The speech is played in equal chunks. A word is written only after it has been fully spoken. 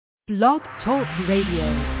Blog Talk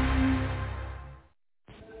Radio.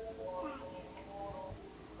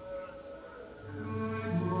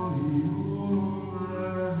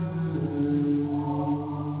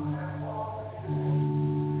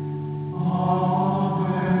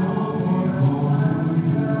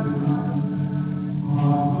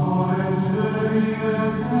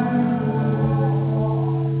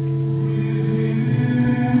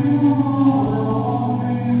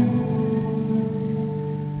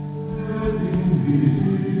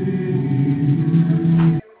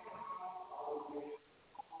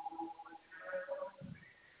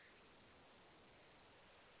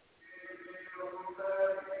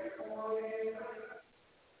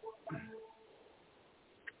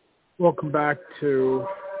 Welcome back to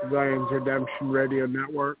Zion's Redemption Radio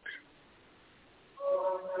Network.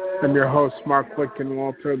 I'm your host, Mark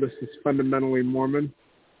Lichtenwalter. This is Fundamentally Mormon.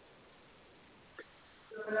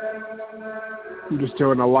 I'm just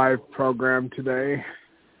doing a live program today.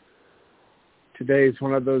 Today is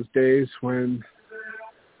one of those days when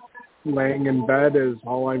laying in bed is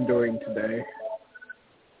all I'm doing today.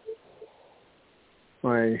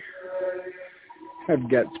 My head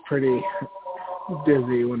gets pretty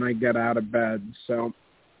dizzy when I get out of bed, so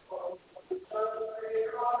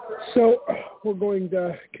we're going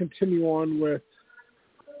to continue on with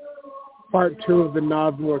part 2 of the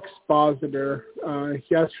Nauvoo Expositor.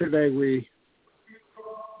 Yesterday we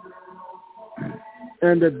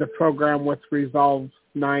ended the program with Resolve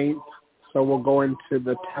 9th, so we'll go into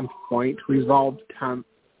the 10th point, Resolve 10th.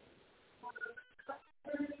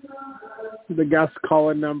 The guest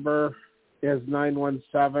call-in number is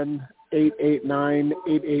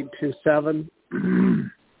 917-889-8827.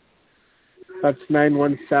 That's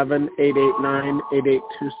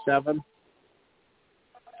 917-889-8827.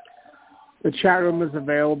 The chat room is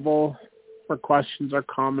available for questions or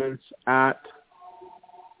comments at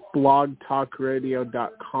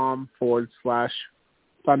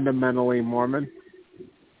blogtalkradio.com/fundamentally Mormon.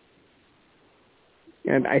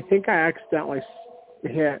 And I think I accidentally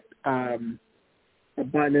hit a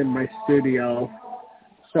button in my studio.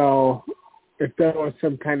 So if there was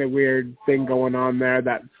some kind of weird thing going on there,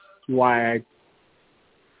 that's why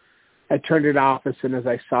I turned it off as soon as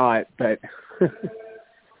I saw it, but it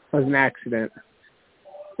was an accident.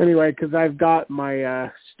 Anyway, because I've got my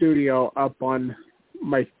studio up on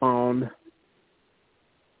my phone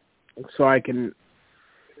so I can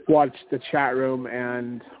watch the chat room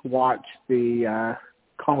and watch the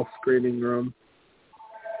call screening room.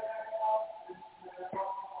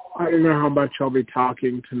 I don't know how much I'll be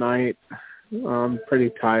talking tonight. I'm pretty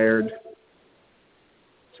tired.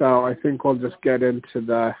 So I think we'll just get into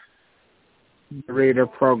the reader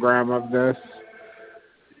program of this.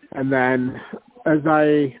 And then as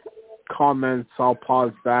I comment, I'll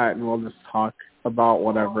pause that and we'll just talk about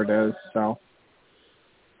whatever it is. So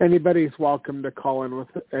anybody's welcome to call in with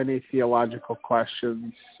any theological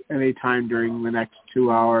questions anytime during the next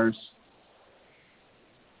 2 hours.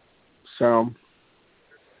 So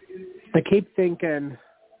I keep thinking,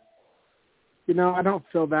 I don't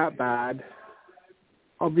feel that bad.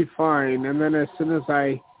 I'll be fine. And then as soon as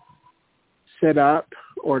I sit up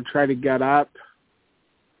or try to get up,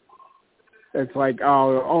 it's like,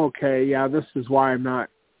 oh, okay, yeah, this is why I'm not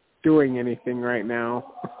doing anything right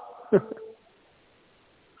now.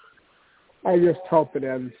 I just hope it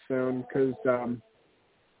ends soon because I'm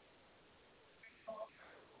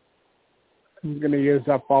going to use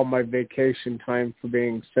up all my vacation time for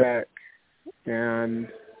being sick. And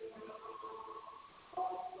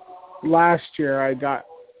last year I got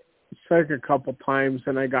sick a couple times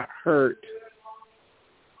and I got hurt.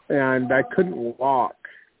 And I couldn't walk.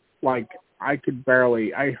 Like, I could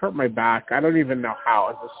barely. I hurt my back. I don't even know how.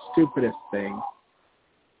 It's the stupidest thing.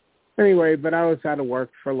 Anyway, but I was out of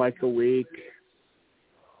work for like a week.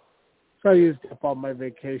 So I used up all my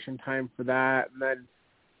vacation time for that. And then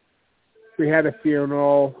we had a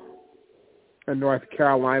funeral in North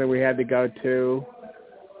Carolina we had to go to.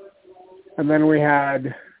 And then we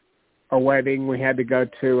had a wedding we had to go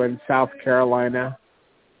to in South Carolina.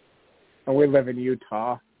 And we live in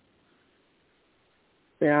Utah.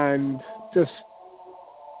 And just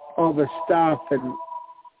all this stuff. And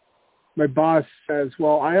my boss says,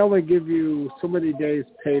 well, I only give you so many days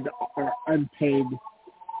paid or unpaid,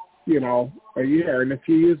 a year. And if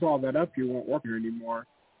you use all that up, you won't work here anymore.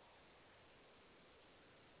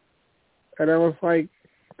 And I was like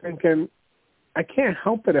thinking, I can't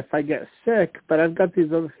help it if I get sick, but I've got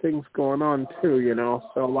these other things going on too,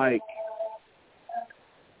 So like,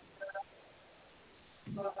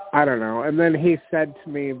 I don't know. And then he said to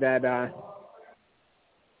me that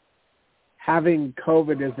having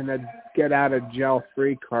COVID isn't a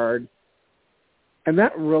get-out-of-jail-free card. And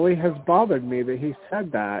that really has bothered me that he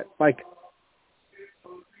said that. Like,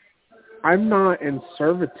 I'm not in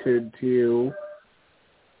servitude to you.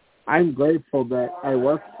 I'm grateful that I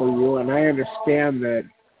work for you, and I understand that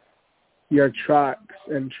your trucks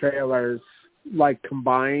and trailers, like,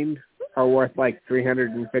 combined are worth like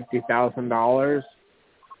 $350,000,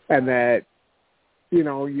 and that, you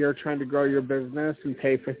know, you're trying to grow your business and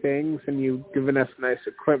pay for things, and you've given us nice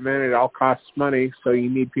equipment. It all costs money, so you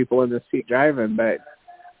need people in the seat driving. But,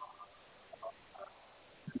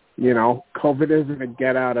 you know, COVID isn't a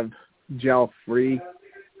get-out-of-jail-free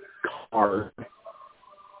card.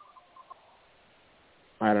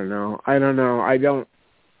 I don't know.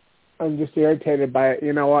 I'm just irritated by it.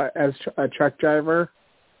 You know what? As a truck driver,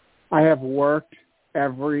 I have worked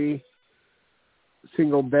every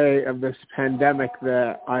single day of this pandemic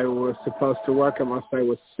that I was supposed to work unless I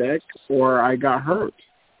was sick or I got hurt.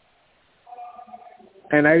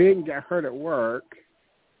 And I didn't get hurt at work,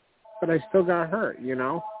 but I still got hurt, you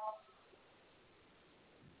know?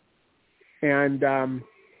 And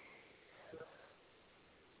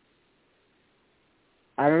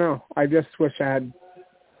I don't know. I just wish I had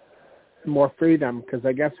more freedom, because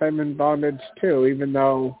I guess I'm in bondage too, even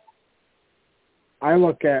though I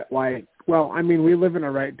look at, like, well, I mean, we live in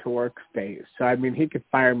a right-to-work state, so, I mean, he could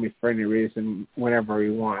fire me for any reason whenever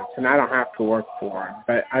he wants, and I don't have to work for him,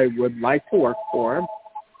 but I would like to work for him.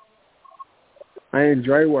 I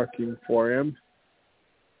enjoy working for him.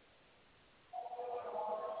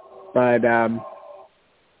 But, I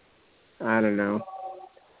don't know.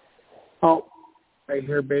 Oh, I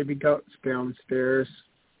hear baby goats downstairs.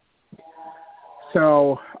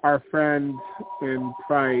 So our friend in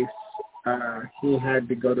Price, he had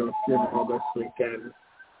to go to a funeral this weekend.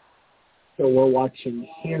 So we're watching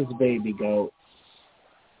his baby goats,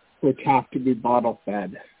 which have to be bottle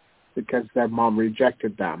fed because their mom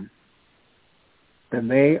rejected them. And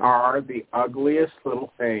they are the ugliest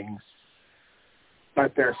little things,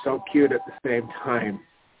 but they're so cute at the same time.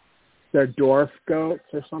 They're dwarf goats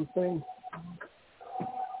or something.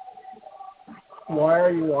 Why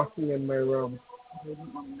are you walking in my room?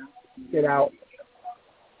 Get out.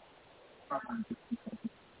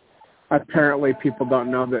 Apparently people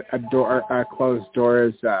don't know that a closed door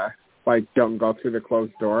is, like, don't go through the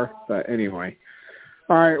closed door. But anyway.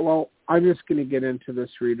 All right, well, I'm just going to get into this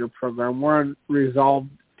reader program. We're on Resolve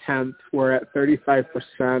 10th. We're at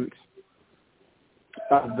 35%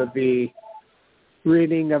 of the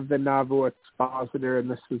reading of the Nauvoo Expositor,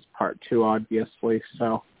 and this is part 2, obviously.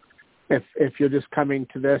 So if you're just coming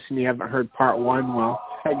to this and you haven't heard part 1, well,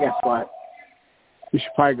 hey, guess what? You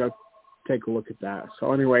should probably go take a look at that.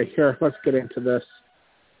 So anyway, here, let's get into this.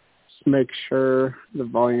 Just make sure the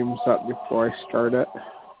volume's up before I start it.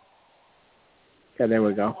 Okay, there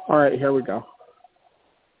we go. All right, here we go.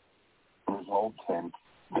 Resolve 10.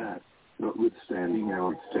 That, notwithstanding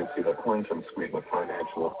our extensive acquaintance with the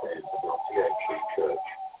financial affairs of the THE Church,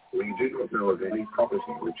 we do not know of any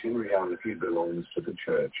property which in reality belongs to the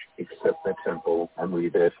Church, except the temple, and we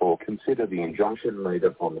therefore consider the injunction made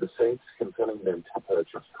upon the saints compelling them to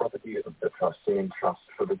purchase property of the trustee in trust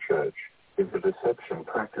for the Church is a deception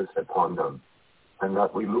practiced upon them, and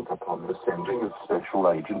that we look upon the sending of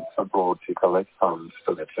special agents abroad to collect funds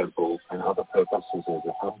for the temple and other purposes as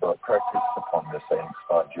a conduct practiced upon the saints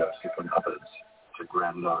by Joseph and others to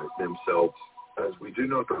grandize themselves, as we do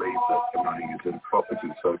not believe that the money is in property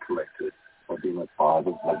so collected or being applied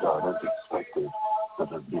as the donors expected, that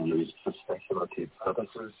have been used for speculative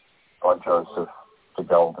purposes by Joseph to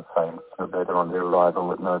gull the saints the better on their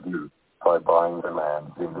arrival at Nauvoo by buying the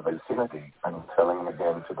lands in the vicinity and selling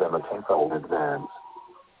again to them a tenfold advance.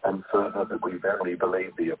 And further, that we verily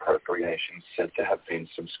believe the appropriations said to have been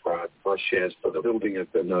subscribed by shares for the building of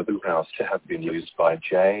the Nauvoo House to have been used by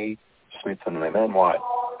J. Smith and Lim and White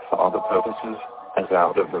for other purposes, as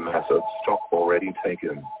out of the mass of stock already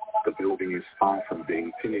taken, the building is far from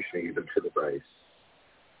being finished even to the base.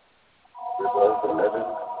 Resolve 11,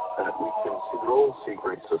 that we consider all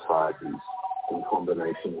secret societies in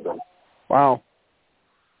combination with them. Wow.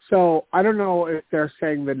 So I don't know if they're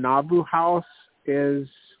saying the Nauvoo House is.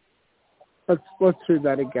 Let's read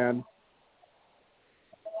that again.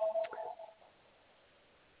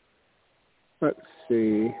 Let's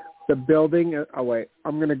see. The building. Oh wait,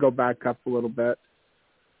 I'm going to go back up a little bit.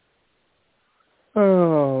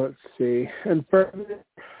 Oh, let's see. And further,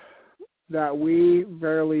 that we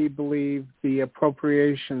verily believe the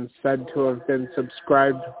appropriations said to have been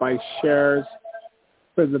subscribed by shares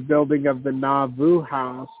for the building of the Nauvoo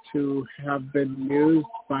House to have been used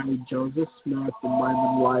by Joseph Smith and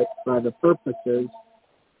Lyman White for the purposes,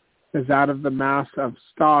 is out of the mass of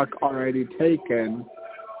stock already taken.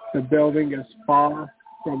 The building is far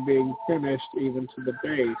from being finished even to the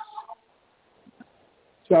base.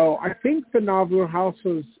 So I think the Nauvoo house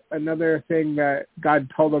was another thing that God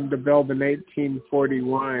told them to build in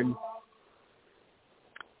 1841,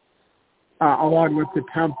 along with the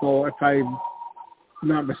temple, if I'm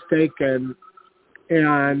not mistaken.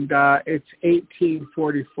 And it's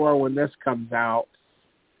 1844 when this comes out.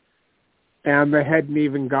 And they hadn't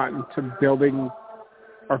even gotten to building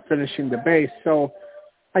or finishing the base. So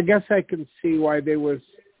I guess I can see why they were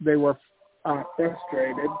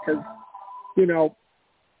frustrated, because, you know,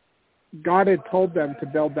 God had told them to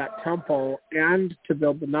build that temple and to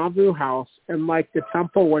build the Nauvoo house. And like the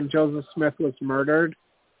temple, when Joseph Smith was murdered,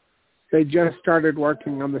 they just started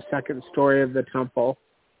working on the second story of the temple.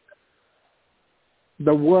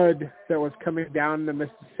 The wood that was coming down the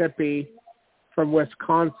Mississippi from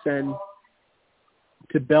Wisconsin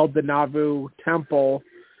to build the Nauvoo temple,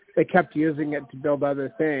 they kept using it to build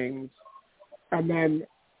other things. And then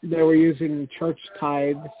they were using church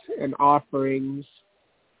tithes and offerings,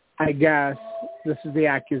 I guess, this is the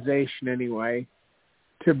accusation anyway,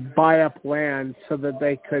 to buy up land so that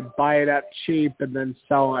they could buy it up cheap and then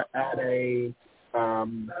sell it at a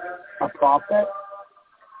profit.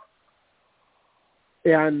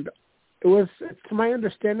 And it's to my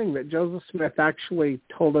understanding that Joseph Smith actually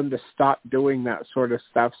told them to stop doing that sort of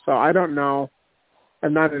stuff. So I don't know.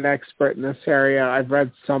 I'm not an expert in this area. I've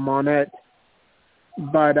read some on it.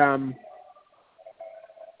 But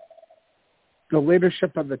the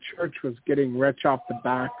leadership of the church was getting rich off the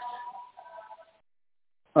backs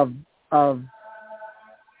of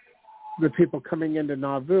the people coming into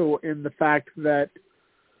Nauvoo, in the fact that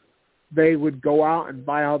they would go out and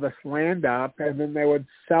buy all this land up, and then they would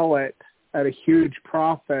sell it at a huge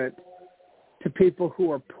profit to people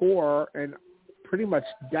who are poor and pretty much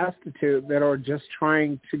destitute, that are just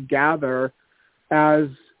trying to gather as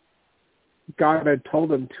God had told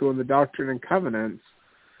them to in the Doctrine and Covenants.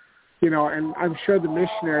 You know, and I'm sure the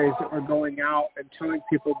missionaries that were going out and telling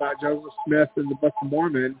people about Joseph Smith and the Book of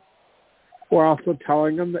Mormon were also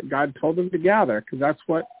telling them that God told them to gather, because that's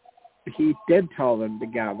what he did tell them to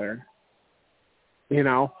gather. You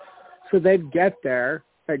know, so they'd get there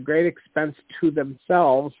at great expense to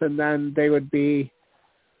themselves, and then they would be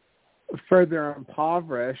further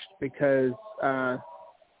impoverished because,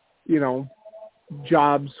 you know,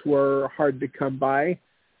 jobs were hard to come by,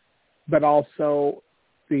 but also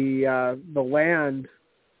the land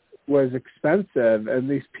was expensive, and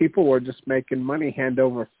these people were just making money hand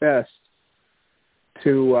over fist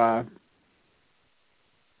to,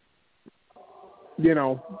 you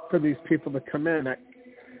know, for these people to come in.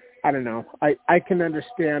 I don't know. I can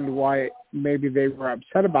understand why maybe they were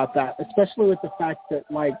upset about that, especially with the fact that,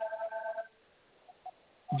 like,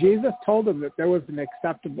 Jesus told them that there was an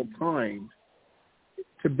acceptable time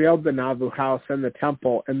to build the Nauvoo house and the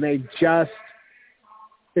temple, and they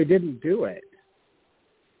didn't do it.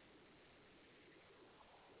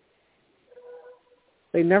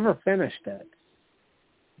 They never finished it.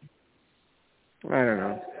 I don't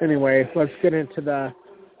know. Anyway, let's get into the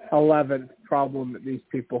 11th problem that these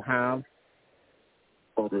people have.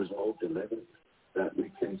 Resolved 11, that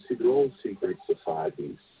we consider all secret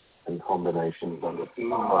societies and combinations under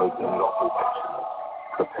human modes and occupations,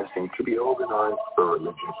 professing to be organized for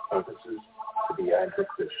religious purposes, to be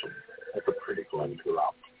anti-Christian, hypocritical and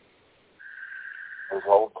corrupt.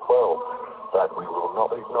 Resolved 12, that we will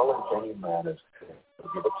not acknowledge any man as king or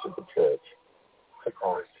give it to the church, for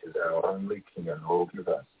Christ is our only King and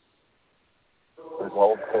lawgiver.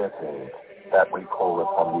 Resolved 13, that we call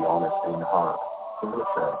upon the honest in heart, in the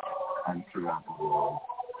church and throughout the world,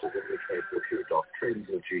 to vindicate the true doctrines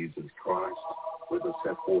of Jesus Christ, whether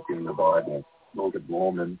set forth in the Bible, Book of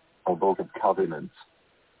Mormon, or Book of Covenants,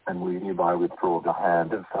 and we hereby withdraw the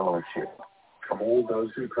hand of fellowship from all those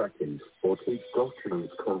who practice or teach doctrines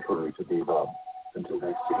contrary to the above, until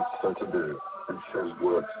they cease so to do and show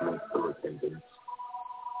works meant for repentance.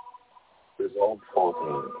 Resolved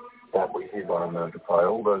 14, that we hereby notify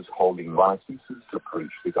all those holding licenses to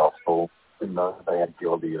preach the gospel who know they are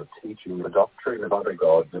guilty of teaching the doctrine of other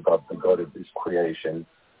gods above the God of this creation,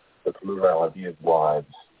 the plurality of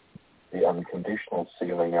wives, the unconditional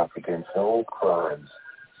sealing up against all crimes,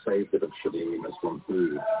 save that it should aim us from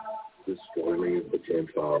food, the spoiling of the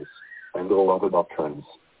Gentiles, and all other doctrines,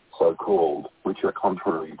 so called, which are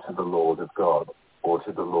contrary to the Lord of God, or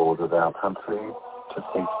to the Lord of our country, to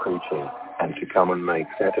cease preaching, and to come and make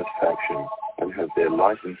satisfaction, and have their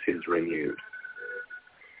licenses renewed.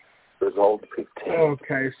 Resolved 15.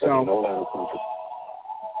 Okay, so,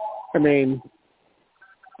 I mean,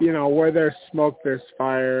 where there's smoke, there's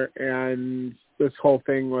fire, and this whole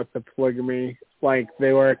thing with the polygamy, like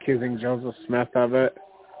they were accusing Joseph Smith of it.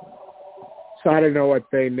 So I don't know what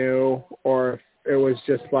they knew, or if it was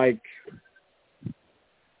just like,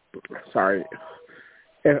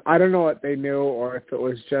 I don't know what they knew, or if it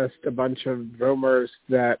was just a bunch of rumors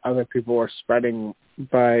that other people were spreading,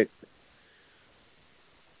 but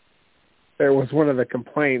there was one of the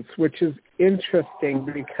complaints, which is interesting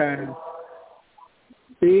because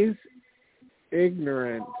these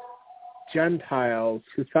ignorant Gentiles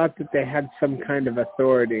who thought that they had some kind of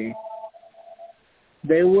authority,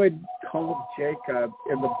 they would call Jacob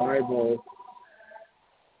in the Bible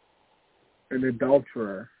an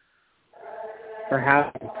adulterer for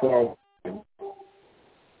having 4 wives.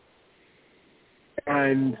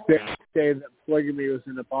 And they say that polygamy was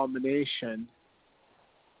an abomination.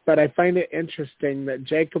 But I find it interesting that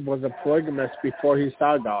Jacob was a polygamist before he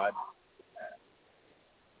saw God.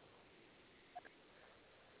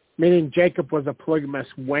 Meaning Jacob was a polygamist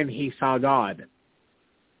when he saw God.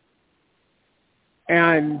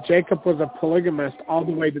 And Jacob was a polygamist all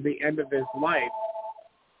the way to the end of his life.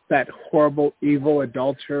 That horrible, evil,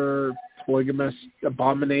 adulterer, polygamist,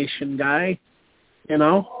 abomination guy,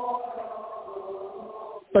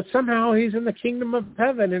 But somehow he's in the kingdom of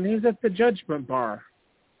heaven and he's at the judgment bar.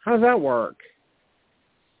 How does that work?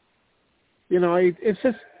 It's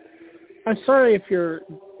just, I'm sorry if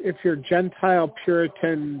your Gentile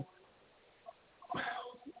Puritan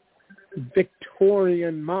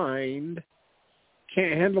Victorian mind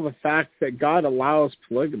can't handle the fact that God allows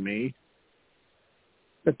polygamy,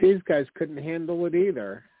 but these guys couldn't handle it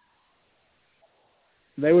either.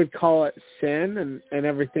 They would call it sin and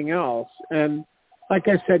everything else. And like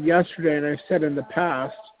I said yesterday, and I've said in the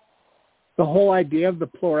past, the whole idea of the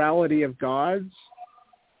plurality of gods,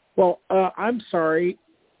 I'm sorry,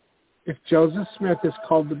 if Joseph Smith is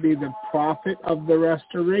called to be the prophet of the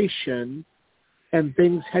restoration and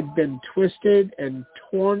things had been twisted and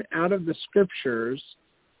torn out of the scriptures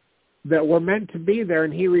that were meant to be there,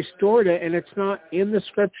 and he restored it, and it's not in the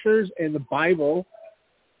scriptures in the Bible,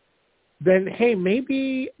 then, hey,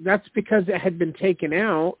 maybe that's because it had been taken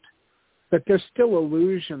out, but there's still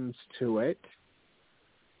allusions to it.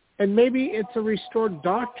 And maybe it's a restored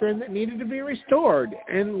doctrine that needed to be restored.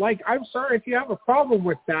 And, I'm sorry if you have a problem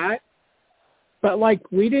with that, but,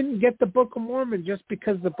 we didn't get the Book of Mormon just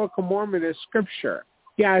because the Book of Mormon is scripture.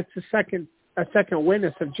 Yeah, it's a second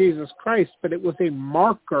witness of Jesus Christ, but it was a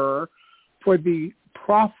marker for the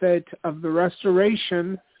prophet of the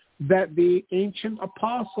restoration that the ancient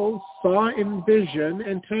apostles saw in vision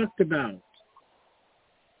and talked about.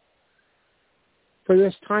 For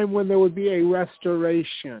this time when there would be a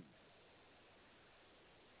restoration.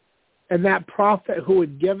 And that prophet who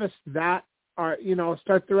would give us that,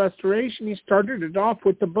 start the restoration, he started it off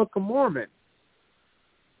with the Book of Mormon.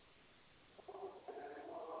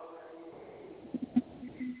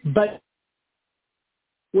 But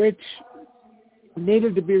which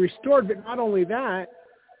needed to be restored. But not only that,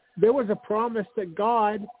 there was a promise that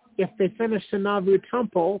God, if they finished the Nauvoo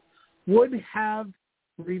Temple, would have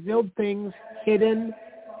revealed things hidden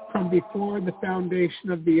from before the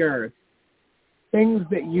foundation of the earth. Things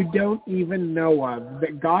that you don't even know of,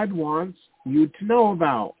 that God wants you to know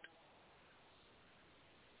about.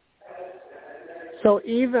 So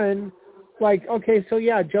even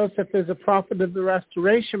Joseph is a prophet of the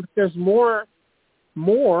restoration, but there's more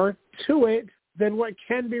to it than what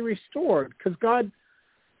can be restored, because God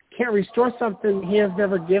can't restore something he has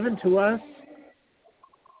never given to us,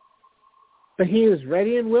 but he is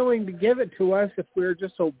ready and willing to give it to us if we're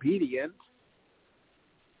just obedient.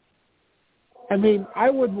 I mean, I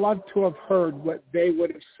would love to have heard what they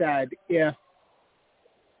would have said if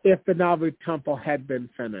the Nauvoo Temple had been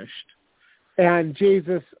finished. And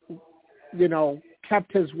Jesus,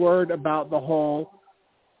 kept his word about the whole,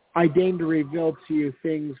 I deign to reveal to you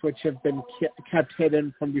things which have been kept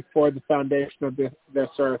hidden from before the foundation of this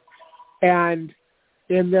earth. And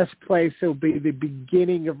in this place, it will be the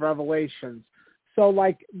beginning of revelations. So,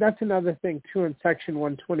 that's another thing, too, in section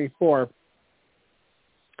 124.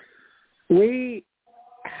 We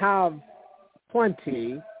have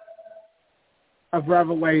plenty of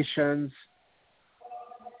revelations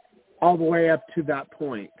all the way up to that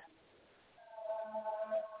point.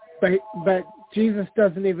 But Jesus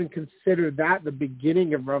doesn't even consider that the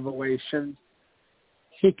beginning of Revelations.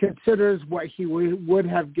 He considers what he would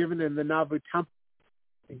have given in the Nauvoo Temple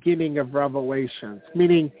beginning of Revelations,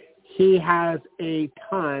 meaning he has a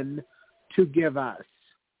ton to give us.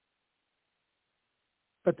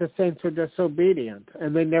 But the saints were disobedient,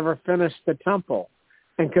 and they never finished the temple.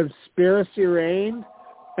 And conspiracy reigned,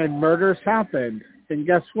 and murders happened. And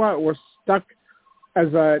guess what? We're stuck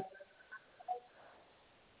as a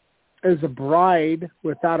bride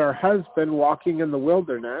without our husband walking in the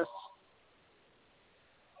wilderness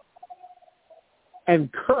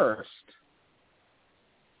and cursed.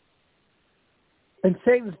 And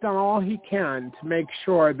Satan's done all he can to make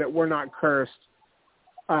sure that we're not cursed,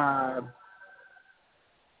 that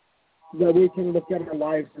we can look at our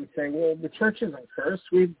lives and say, well, the church isn't cursed.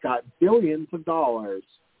 We've got billions of dollars.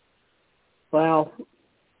 Well,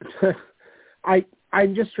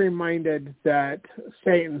 I'm just reminded that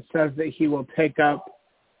Satan says that he will take up,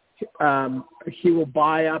 he will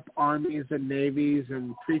buy up armies and navies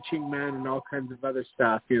and preaching men and all kinds of other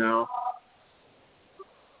stuff, you know.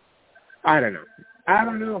 I don't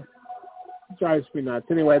know. It drives me nuts.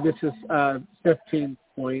 Anyway, this is 15th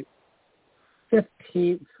point.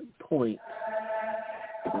 15th point.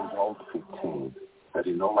 Result 15. That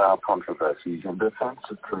in all our controversies and defense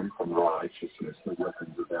of truth and righteousness, the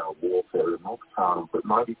weapons of our warfare are not carnal, but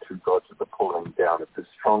mighty to God to the pulling down of the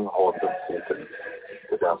stronghold of Satan,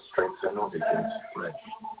 that our strengths are not against flesh,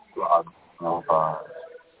 blood, nor violence,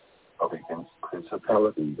 but against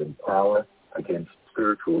principalities and power, against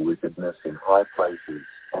spiritual wickedness in high places,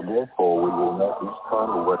 and therefore we will not use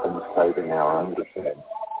carnal weapons save in our own defense.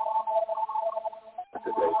 But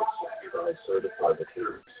the David said, I certify that he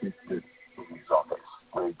received in his office,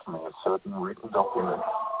 read to me a certain written document,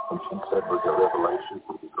 which he said was a revelation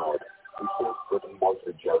from God. He said that he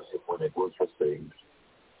wanted Joseph when it was received.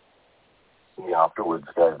 He afterwards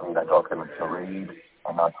gave me that document to read,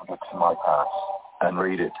 and I took it to my purse, and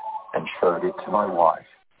read it, and showed it to my wife.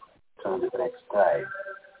 Turned it the next day.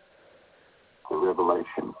 The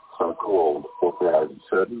revelation, so called, for there is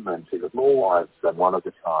certain men seeketh more wives than one at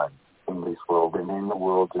a time, in this world and in the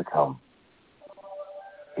world to come.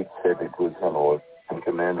 It said it was the Lord, and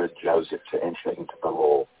commanded Joseph to enter into the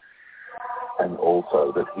law, and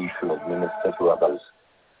also that he should administer to others.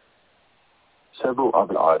 Several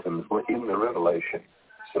other items were in the revelation,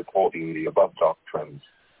 supporting the above doctrines.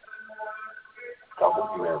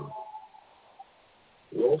 WM.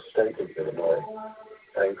 Your state of Illinois,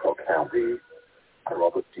 Hancock County,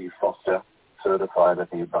 Robert D. Foster, certify that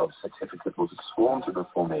the above certificate was sworn to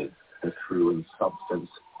before me, as true in substance,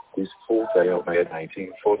 this 4th day of May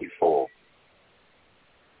 1944.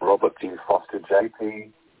 Robert D. Foster,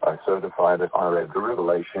 J.P., I certify that I read the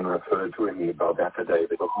revelation referred to in the above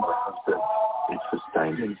affidavit of my husband. It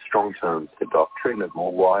sustained in strong terms the doctrine of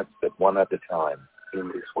more wives than one at a time in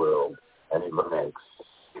this world and in the next.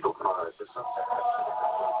 It applies to some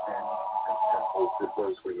that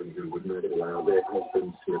those women who would not allow their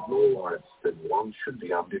husbands to have more wives than one should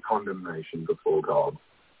be under condemnation before God.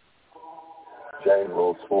 Jane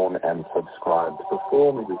Law sworn and subscribed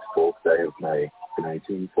before me this 4th day of May in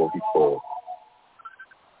 1844.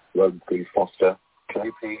 Rugby Foster,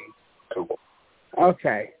 J.P.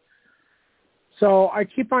 Okay. So I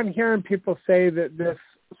keep on hearing people say that this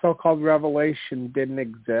so-called revelation didn't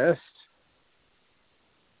exist.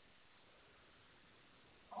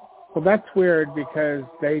 Well, that's weird because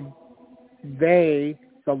they,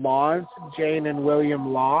 the Laws, Jane and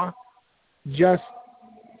William Law, just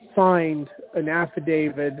signed an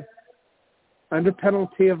affidavit under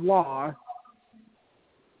penalty of law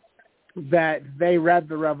that they read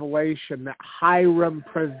the revelation that Hiram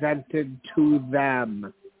presented to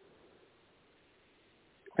them.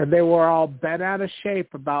 And they were all bent out of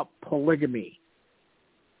shape about polygamy.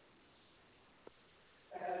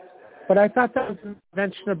 But I thought that was an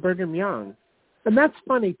invention of Brigham Young. And that's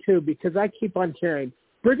funny, too, because I keep on hearing,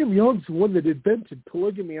 Brigham Young's the one that invented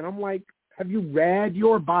polygamy. And I'm like, have you read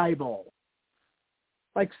your Bible?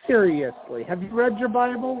 Like, seriously, have you read your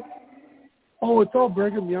Bible? Oh, it's all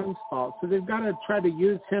Brigham Young's fault. So they've got to try to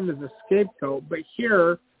use him as a scapegoat. But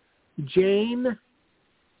here, Jane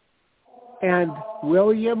and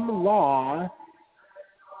William Law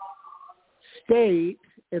state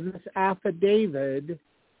in this affidavit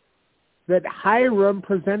that Hiram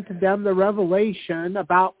presented them the revelation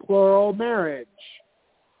about plural marriage.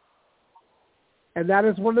 And that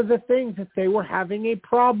is one of the things that they were having a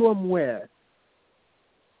problem with.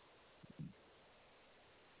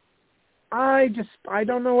 I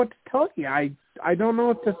don't know what to tell you. I don't know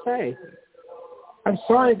what to say. I'm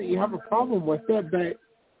sorry that you have a problem with it, but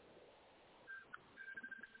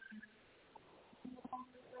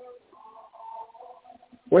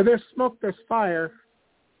where there's smoke, there's fire.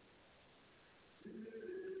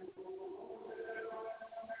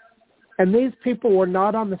 And these people were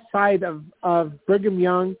not on the side of Brigham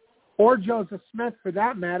Young or Joseph Smith, for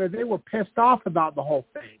that matter. They were pissed off about the whole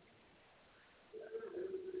thing.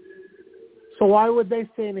 So why would they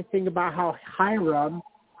say anything about how Hiram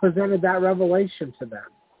presented that revelation to them.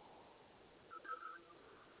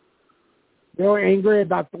 They were angry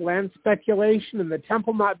about the land speculation and the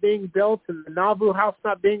temple not being built and the Nauvoo house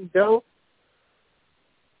not being built.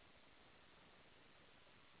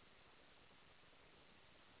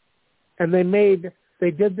 And they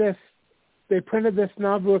printed this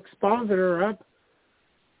Nauvoo Expositor up,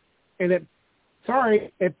 and it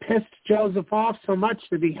pissed Joseph off so much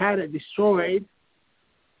that he had it destroyed.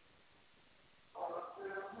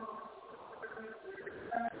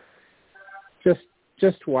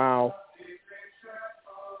 Just wow.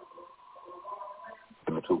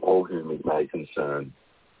 To all whom it may concern,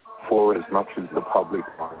 for as much as the public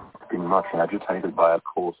has been much agitated by a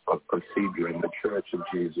course of procedure in the Church of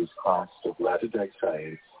Jesus Christ of Latter-day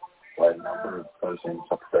Saints, by a number of persons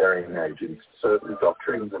of varying ages, certain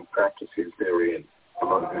doctrines and practices therein,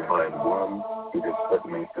 among whom I am one, it is but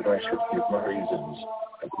meet that I should give my reasons,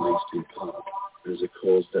 at least in part, as a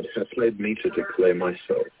cause that hath led me to declare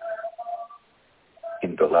myself.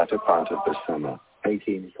 In the latter part of the summer,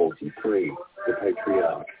 1843, the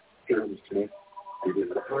Patriarch, Hiram Smith, did in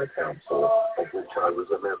the High Council, of which I was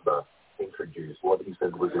a member, introduce what he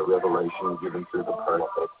said was a revelation given through the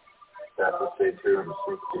prophet. That was said Hiram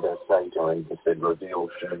Smith did essay during the said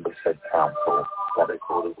revelation in the said council, that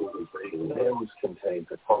according to his reading there was contained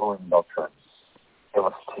the following doctrines.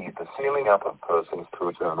 First, the sealing up of persons to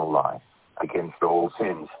eternal life, against all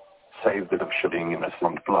sins, save that of shedding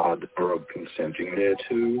innocent blood or of consenting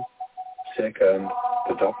thereto. Second,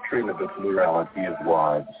 the doctrine of the plurality of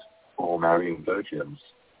wives, or marrying virgins.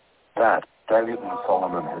 That David and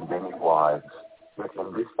Solomon had many wives, but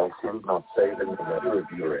in this they sinned not save in the matter of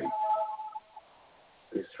Uri.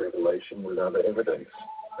 This revelation was other evidence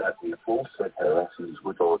that the aforesaid heresies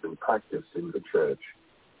were taught and practiced in the Church,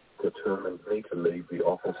 determined me to leave the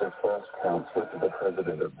office of first counselor to the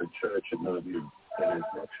president of the Church at Nauvoo, and as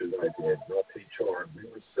much as I dared not teach or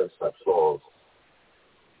administer such laws.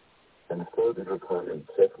 And further opponent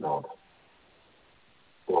said not.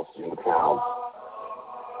 Boston County,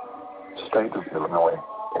 State of Illinois,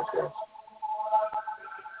 SS.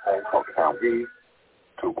 Hancock County,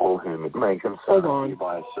 to all whom it may concern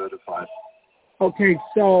by a certified. Okay,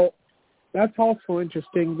 so that's also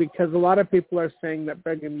interesting because a lot of people are saying that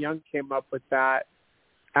Brigham Young came up with that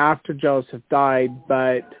after Joseph died,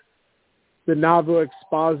 but the Nauvoo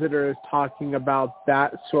Expositor is talking about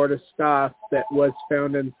that sort of stuff that was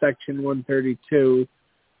found in Section 132,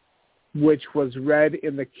 which was read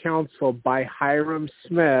in the council by Hiram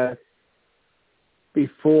Smith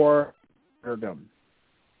before martyrdom.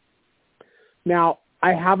 Now,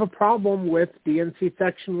 I have a problem with DNC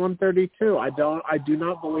Section 132. I do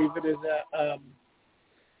not believe it is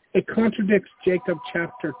it contradicts Jacob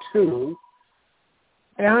chapter 2,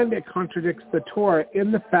 and it contradicts the Torah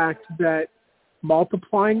in the fact that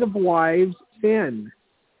multiplying of wives sin.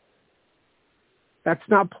 That's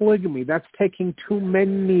not polygamy. That's taking too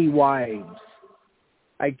many wives.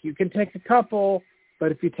 Like, you can take a couple,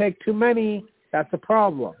 but if you take too many, that's a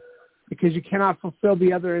problem because you cannot fulfill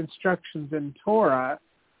the other instructions in Torah,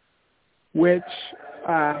 which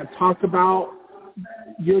talk about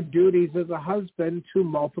your duties as a husband to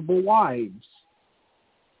multiple wives.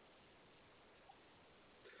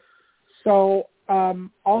 So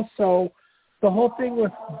also, the whole thing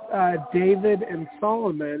with David and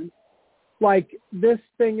Solomon, like this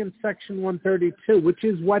thing in Section 132, which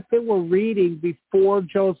is what they were reading before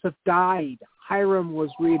Joseph died. Hiram was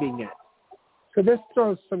reading it. So this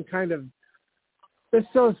throws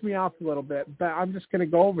me off a little bit, but I'm just going to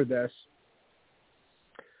go over this.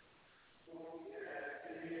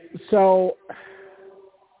 So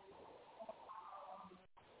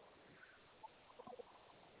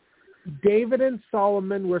David and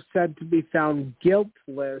Solomon were said to be found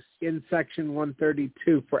guiltless in Section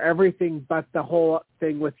 132 for everything but the whole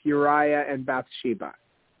thing with Uriah and Bathsheba.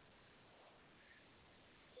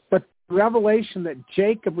 But the revelation that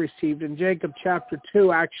Jacob received in Jacob chapter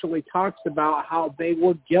 2 actually talks about how they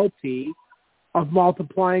were guilty of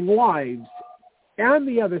multiplying wives. And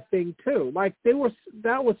the other thing too, like that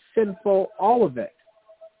was sinful, all of it.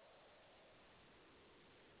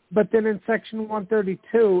 But then in Section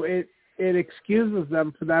 132, it excuses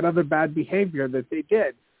them for that other bad behavior that they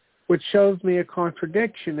did, which shows me a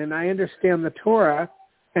contradiction. And I understand the Torah,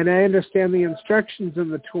 and I understand the instructions in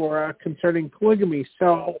the Torah concerning polygamy.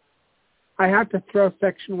 So I have to throw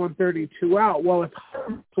Section 132 out. Well, if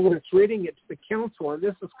someone is reading it to the council, and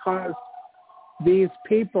this has caused these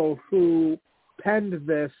people who penned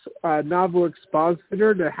this Nauvoo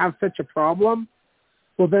Expositor to have such a problem,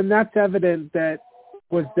 well, then that's evident that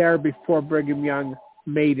was there before Brigham Young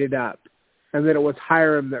made it up, and that it was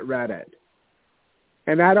Hiram that read it.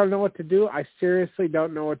 And I don't know what to do. I seriously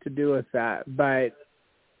don't know what to do with that. But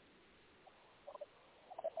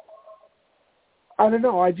I don't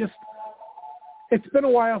know. It's been a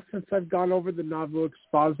while since I've gone over the Nauvoo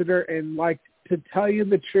Expositor. And, like, to tell you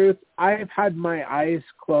the truth, I've had my eyes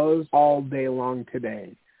closed all day long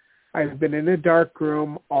today. I've been in a dark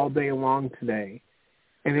room all day long today.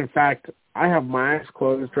 And, in fact, I have my eyes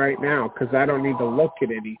closed right now because I don't need to look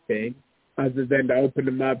at anything other than to open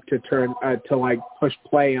them up to push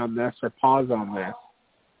play on this or pause on this.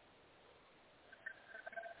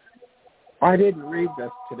 I didn't read this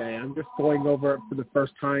today. I'm just going over it for the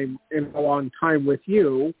first time in a long time with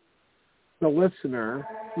you, the listener,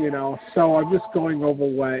 so I'm just going over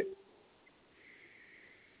what,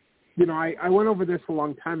 I went over this a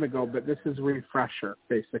long time ago, but this is a refresher,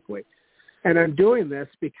 basically. And I'm doing this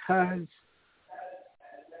because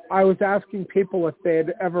I was asking people if they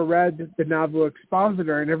had ever read the Nauvoo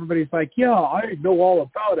Expositor, and everybody's like, yeah, I know all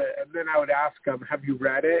about it. And then I would ask them, have you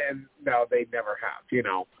read it? And no, they never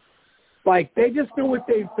have, Like, they just know what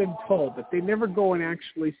they've been told, but they never go and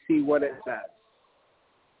actually see what it says.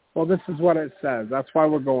 Well, this is what it says. That's why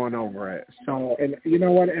we're going over it. So, and you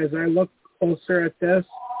know what? As I look closer at this,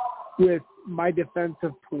 with my defense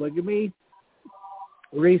of polygamy,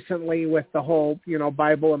 recently with the whole,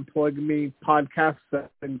 Bible and polygamy podcast that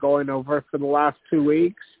I've been going over for the last 2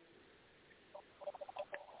 weeks,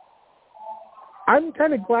 I'm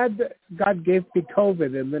kind of glad that God gave me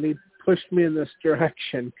COVID and then he pushed me in this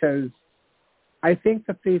direction, because I think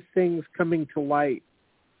that these things coming to light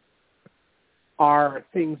are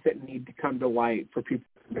things that need to come to light for people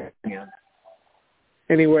to understand.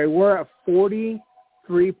 Anyway, we're at 43%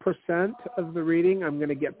 of the reading. I'm going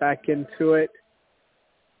to get back into it.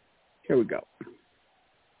 Here we go.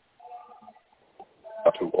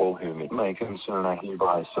 To all whom it may concern, I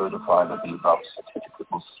hereby certify that the above certificate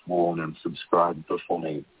was sworn and subscribed before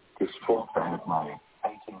me this 4th day of May,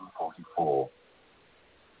 1844.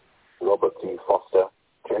 Robert D. Foster,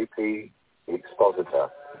 J.P., Expositor.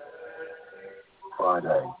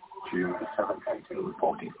 Friday, June 7,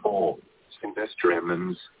 1844. Sylvester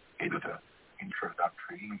Emmons, Editor.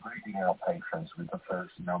 Introductory, greeting our patrons with the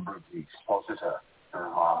first number of the Expositor. The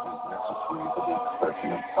remark is necessary for the expression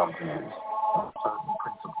of some views on certain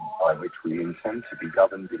principles by which we intend to be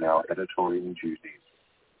governed in our editorial duties.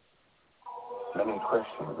 Many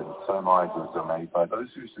questions and surmises are made by those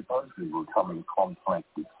who supposedly will come in conflict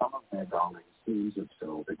with some of their darling schemes of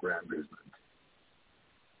self-aggrandizement.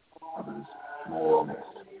 Others, more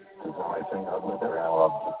honest, devising on whether our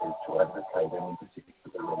object is to advocate any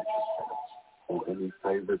particular religious sense or any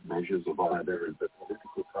favoured measures of either of the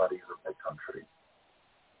political parties of the country.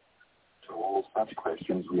 To all such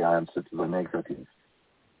questions we answer to the negative.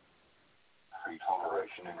 Free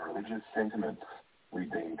toleration in religious sentiments we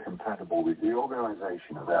deem compatible with the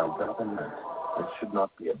organization of our government that should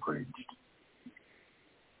not be abridged.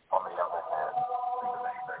 On the other hand, we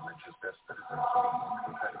believe religious despotism to be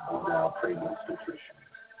incompatible with our free institutions.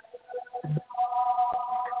 We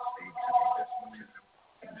conceive to be despotism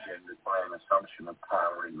engendered by an assumption of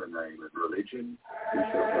power in the name of religion, we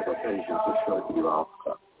shall have occasion to show you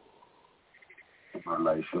after. In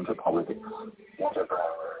relation to politics, whatever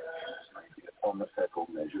our views may be upon the federal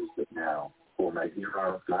measures that now or may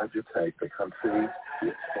hereafter agitate the country,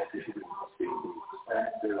 the exposition must be the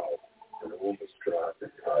stand thereof, and all the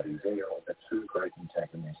striving parties are the two great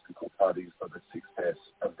antagonistical parties for the success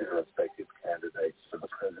of their respective candidates for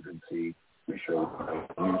the presidency. We shall remain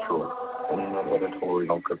neutral and in an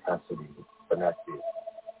editorial capacity inactive.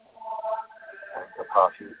 And the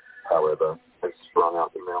party, however, has sprung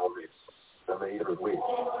up in our midst, the leader of which, it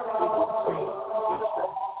would seem, is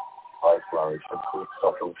that by flourish of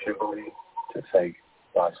Quixotic chivalry to take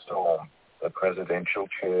by storm the presidential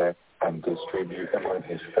chair and distribute among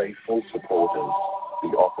his faithful supporters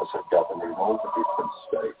the office of governing all the different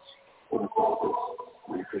states for the purpose,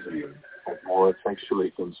 we presume, of more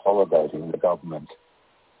effectually consolidating the government.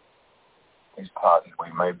 His party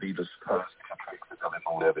we may be disposed to treat with a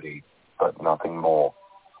little levity, but nothing more.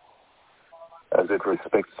 As it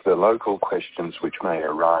respects the local questions which may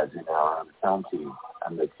arise in our own county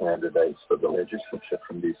and the candidates for the legislature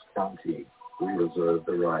from this county, we reserve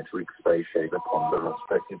the right to expatiate upon the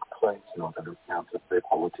respective claims, not on account of their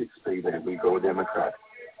politics, be they Whig or Democrat,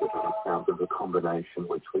 but on account of the combination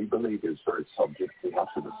which we believe is very subject to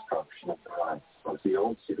utter destruction of the rights of the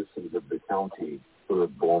old citizens of the county who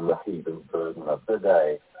have borne the heathen burden of the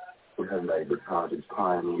day, who have laboured hard as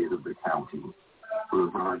pioneers of the county,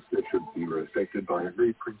 whose rights that should be respected by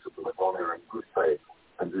every principle of honour and good faith,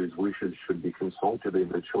 and whose wishes should be consulted in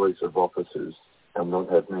the choice of officers, and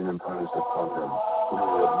not have men imposed upon them, who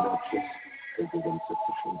are obnoxious, to give them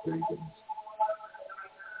sufficient reasons.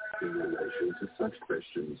 In relation to such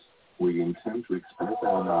questions, we intend to express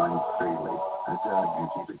our minds freely as our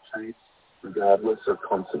duty dictates, regardless of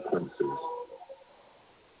consequences.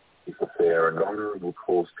 If a fair and honourable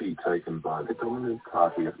course be taken by the dominant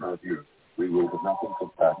party of Nauvoo, we will have nothing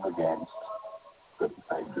to battle against. But if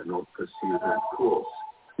they do not pursue that course,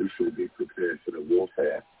 we shall be prepared for the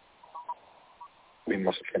warfare. We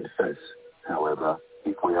must confess, however,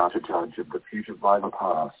 if we are to judge of the future by the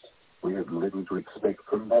past, we have little to expect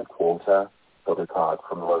from that quarter, but apart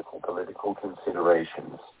from local political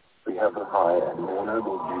considerations, we have a higher and more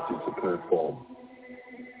noble duty to perform.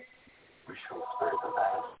 We shall spread the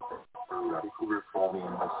message through radical reform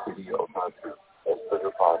in the city of Nauvoo as the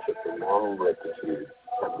departure from moral rectitude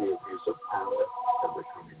and the abuse of power and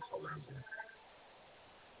becoming intolerable.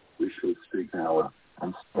 We shall speak our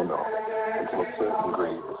and spin off until certain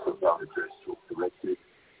grievances are addressed or corrected,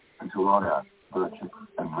 until honour, virtue,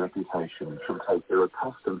 and reputation shall take their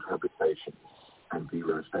accustomed habitations and be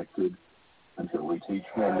respected, until we teach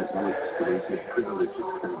men as much exclusive privileges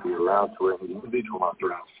can be allowed to any individual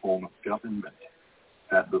under our form of government,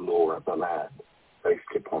 that the law of the land, based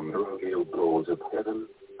upon the revealed laws of heaven,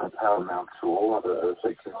 are paramount to all other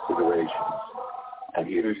earthly considerations, and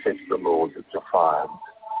he who sets the laws of defiance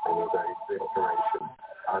and obeys their operation,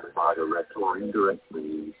 either by direct or indirect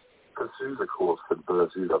means, pursues a course that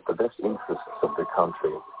pursues of the best interests of the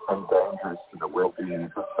country and dangerous to the well-being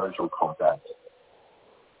of the social compact.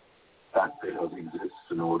 That there does exist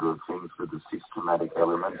an order of things with the systematic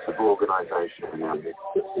elements of organization in our midst,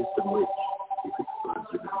 a system which, if exposed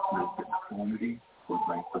in its naked deformity, would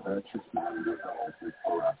make the virtuous man resolve with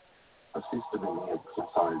horror. A system in the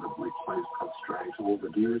exercise of which most prostrate all the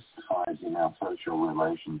dearest ties in our social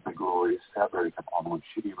relations, the glorious fabric upon which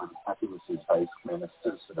human happiness is based,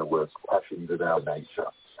 ministers to the worst passions of our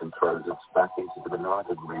nature, and throws us back into the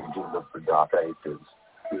benighted regions of the dark ages.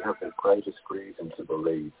 We have the greatest reason to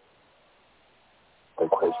believe. The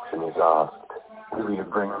question is asked, will you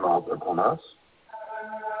bring them all upon us?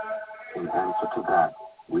 In answer to that,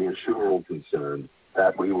 we assure all concerned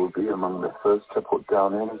that we will be among the first to put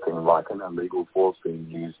down anything like an illegal force being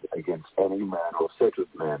used against any man or set of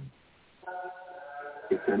men.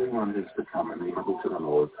 If anyone has become amenable to the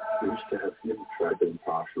laws, we wish to have him tread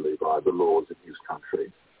impartially by the laws of his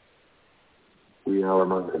country. We are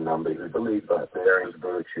among the number who believe that there is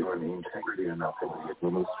virtue and integrity enough in the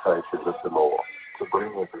administration of the law to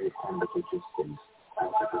bring every offender to justice and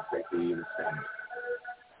to protect the innocent.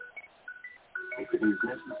 If it is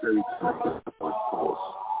necessary to make a force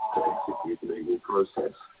to execute legal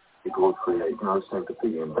process, it will create no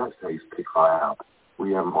sympathy in that case to cry out,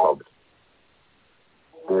 we are mobbed.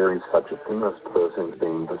 There is such a thing as persons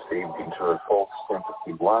being deceived into a false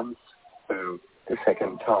sympathy once, who, the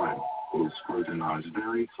second time, will scrutinize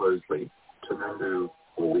very closely to know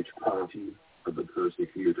or which party of the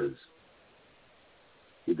persecutors.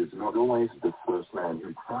 It is not always the first man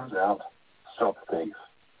who cries out, stop thief,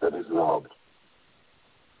 that is robbed.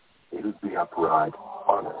 It is the upright,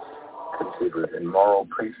 honest, considerate, and moral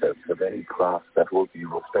precepts of any class that will be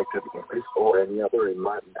respected in this or any other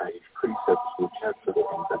enlightened age, precepts which have to the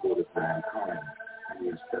end the good of mankind and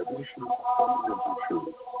the establishment of fundamental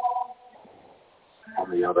truth. On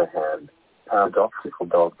the other hand, paradoxical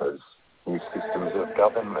dogmas, new systems of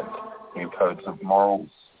government, new codes of morals,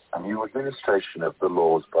 a new administration of the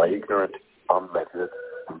laws by ignorant, unlettered,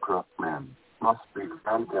 and corrupt men must be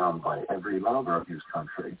found down by every lover of his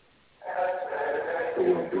country. The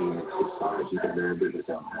well-being of society demanded at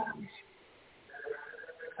our hands.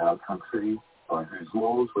 Our country, by whose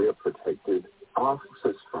laws we are protected, asks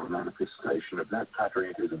us for a manifestation of that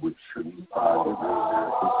patriotism which should inspire every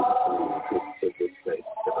American citizen in the interests of this state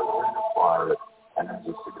to alone acquire it, and as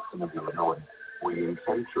a citizen of Illinois, we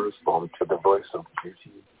intend to respond to the voice of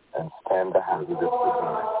duty and stand the hazard of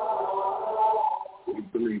design. We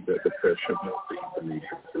believe that the press should not be the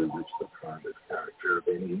medium through which the private character of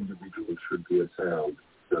any individual should be assailed,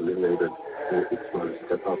 delineated, or exposed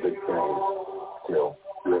to public gaze. Still,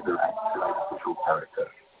 whoever acts in an official character,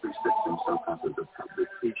 who sets himself as a public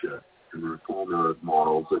teacher and reformer of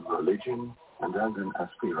morals and religion, and as an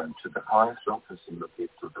aspirant to the highest office in the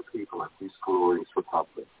midst of the people of this glorious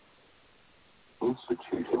republic.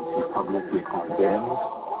 Institutions he publicly condemns,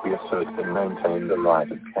 we assert and maintain the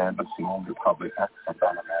right of canvassing all the public acts of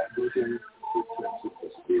animalism, with terms of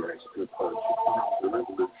experience to approach the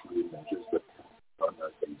revolutionary measures that come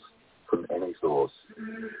from any source.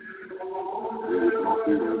 We would not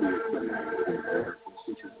be worthy of the name of an American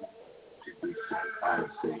citizen did we so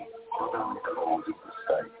fancy not only the laws of the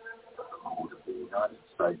state, but the laws of the United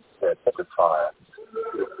States set at defiance.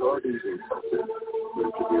 The authorities in such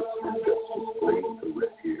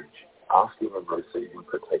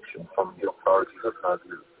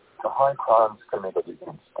no crimes committed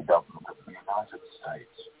against the government of the United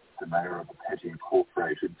States, the mayor of a petty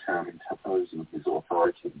incorporated town interposing his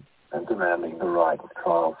authority and demanding the right of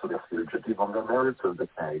trial for the fugitive on the merits of the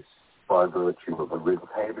case by virtue of a writ of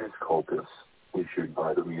habeas corpus issued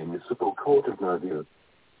by the Municipal Court of Nauvoo.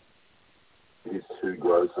 It is too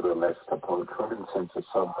gross at a less upon common sense a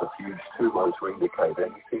subterfuge too low to indicate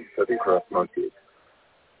anything but a corrupt motive.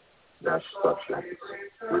 Such acts,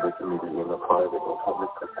 whether committed in a private or public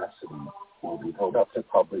capacity, will be held up to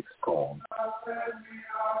public scorn.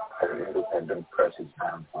 An independent press is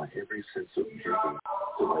bound by every sense of duty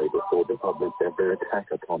to lay before the public every attack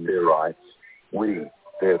upon their rights. We,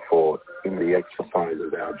 therefore, in the exercise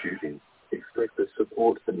of our duty, expect the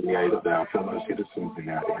support and the aid of our fellow citizens in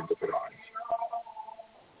our enterprise.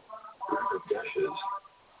 With dashes,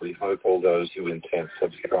 we hope all those who intend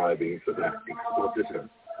subscribing for that expositor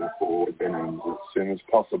will forward their names as soon as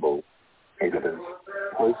possible, editors,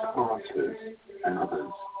 postmasters, and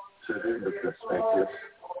others, to whom the prospectus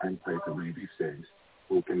and paper may be sent,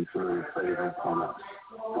 will confer a favour upon us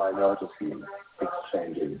by noticing,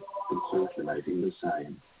 exchanging, and circulating the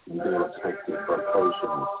same in their respective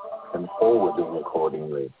locations and forwarding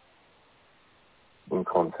accordingly. In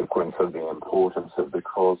consequence of the importance of the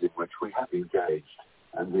cause in which we have engaged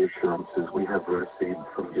and the assurances we have received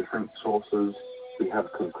from different sources, we have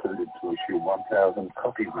concluded to issue 1,000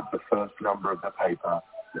 copies of the first number of the paper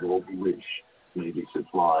that all who wish may be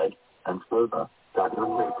supplied, and further, that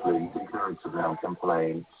unless ignorance of our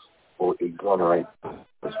complaints or exonerate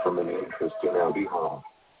us from an interest in our behalf,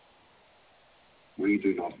 we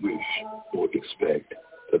do not wish or expect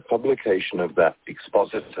the publication of that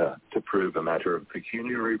expositor to prove a matter of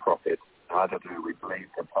pecuniary profit, either to relieve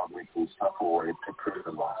the public will suffer or to prove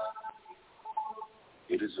a loss.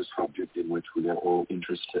 It is a subject in which we are all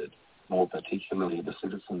interested, more particularly the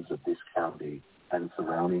citizens of this county and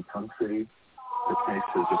surrounding country. The case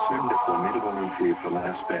has assumed a formidable and fearful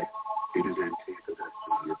aspect. It is antithesis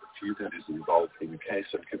to the few that is involved in the case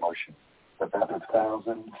of commotion, but that of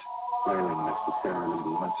thousands, wherein necessarily the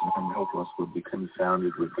innocent and helpless would be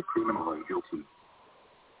confounded with the criminal and guilty.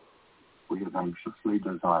 We have anxiously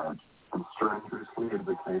desired and strenuously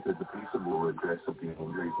advocated the peaceable redress of the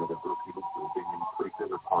injuries that have been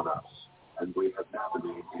inflicted upon us, and we have now the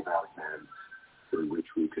means in our hands through which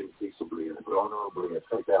we can peaceably and honorably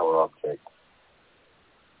effect our object.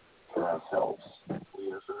 For ourselves,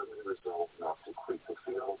 we are firmly resolved not to quit the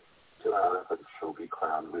field till our efforts shall be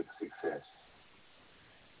crowned with success.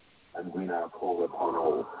 And we now call upon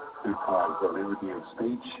all who prize the liberty of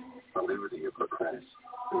speech, the liberty of the press,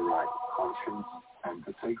 the right of conscience, and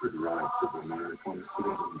the sacred rights of American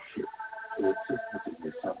citizenship to assist us in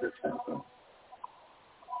this undertaking.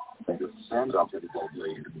 Let us stand up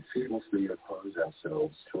boldly and fearlessly oppose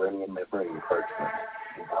ourselves to any and every encroachment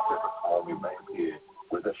in whatever form we may appear,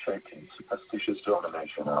 whether shaking, superstitious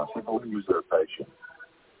domination, article, or usurpation.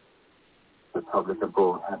 The public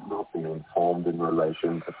abroad had not been informed in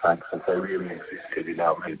relation to facts as they really existed in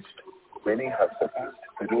our midst. Many have supposed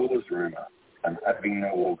that all is rumour, and having no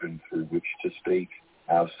organ through which to speak,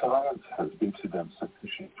 our silence has been to them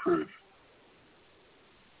sufficient proof.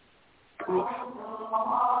 The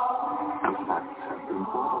facts have been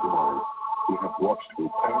otherwise. We have watched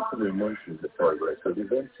with painful emotion the progress of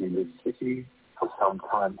events in this city for some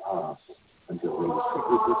time past, until we were sick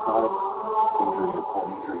with this life, injury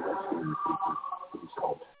upon injury has been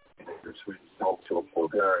insult. To insult your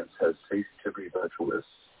forbearance has ceased to be virtuous,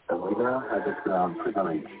 and we now have the ground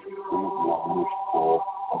privilege we have long wished for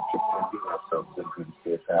of defending ourselves against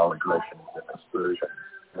their allegations and aspersions,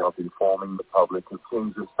 and of informing the public of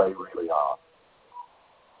things as they really are.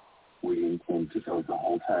 We intend to tell the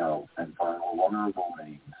whole tale, and by all honourable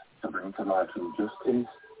means, to bring to light and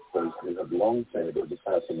justice those who have long said of the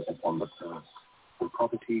passing upon the purse, the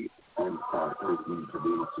property and character of the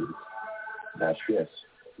innocent. That yes,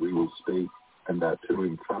 we will speak, and that too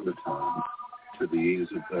in front of time, to the ears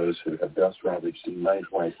of those who have thus ravaged and laid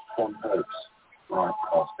waste fond hopes, right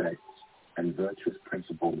prospects, and virtuous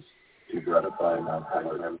principles to gratify our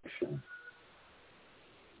higher ambition.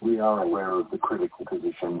 We are aware of the critical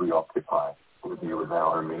position we occupy in view of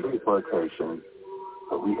our immediate location,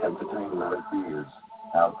 but we entertain no fears.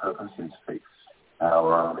 Our purpose is fixed.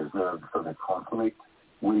 Our arm is reserved for the conflict.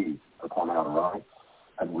 We upon our rights,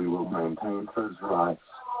 and we will maintain those rights,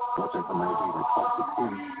 whatever may be the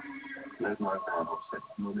consequence. Let no man set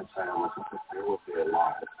human sailors at the peril of their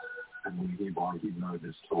lives, and we hereby give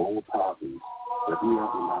notice to all parties that we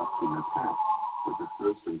are the last in attack, with the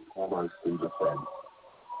first and foremost in defense.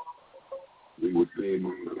 We would be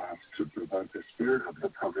among the last to provoke the spirit of the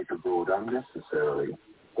public abroad unnecessarily,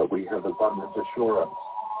 but we have abundant assurance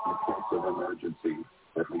In case of emergency,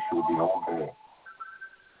 that we shall be all there.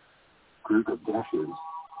 Group of dashes,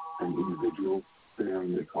 an individual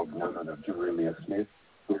bearing the cognomen of Jeremiah Smith,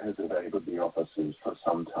 who has evaded the officers for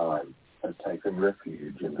some time, has taken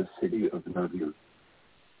refuge in the city of Nauvoo.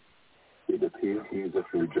 It appears he is a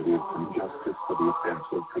fugitive from justice for the offense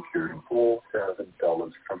of procuring $4,000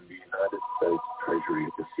 from the United States Treasury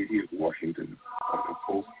at the city of Washington under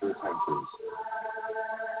false pretenses.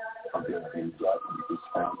 A bill of indictment was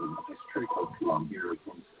found in the District of Columbia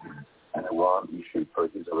against him, and a warrant issued for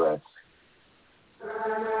his arrest.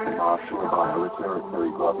 The Marshal of Iowa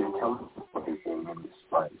Territory got intelligence of his being in this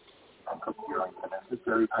place, and procuring the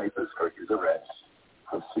necessary papers for his arrest,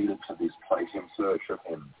 proceeded to this place in search of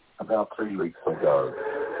him about 3 weeks ago.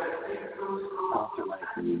 After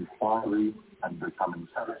making inquiry and becoming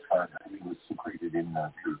satisfied that he was secreted in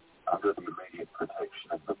Nauvoo under the immediate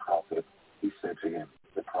protection of the prophet, he said to him,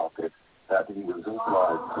 the prophet, that he was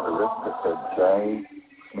authorized to arrest the said J.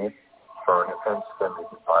 Smith for an offense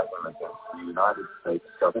committed by him against the United States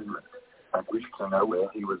government, and wished to know where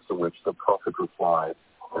he was, to which the prophet replied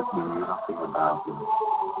that he knew nothing about him.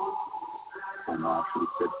 The marshal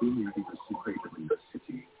said he knew he was secreted in the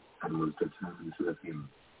city and was determined to have him,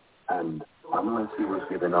 and unless he was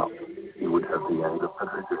given up, he would have the aid of the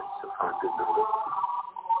Congress to find and arrest him.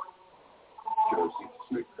 Joseph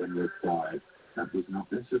Smith then replied that was not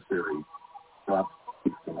necessary, but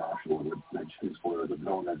if the marshal would pledge his word of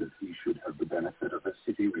honor that he should have the benefit of a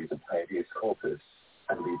city writ of habeas corpus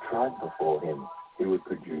and be tried before him, he would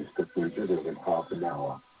produce the fugitive in half an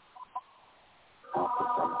hour. After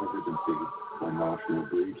some hesitancy, the marshal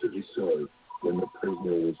agreed to do so when the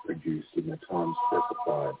prisoner was produced in the time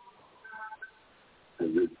specified. The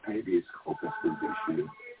writ of habeas corpus was issued,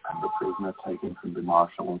 and the prisoner taken from the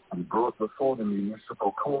marshal and brought before the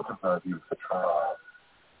municipal court of Nauvoo for trial.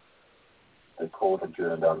 The court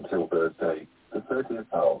adjourned until Thursday, the 30th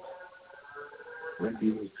of, when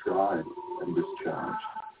he was tried and discharged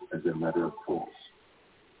as a matter of course.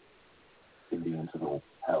 In the interval,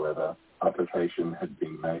 however, application had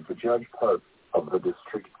been made to Judge Pope of the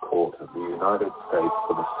District Court of the United States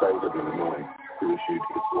for the state of Illinois, who issued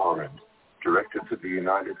his warrant, directed to the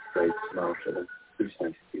United States Marshal, who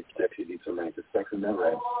sent his deputy to make a second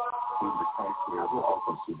arrest in the case the other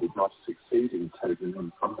officer did not succeed in taking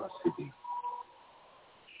him from the city.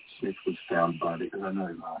 Smith was found by the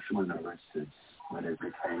Illinois Marshal and arrested when it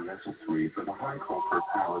became necessary for the high corporate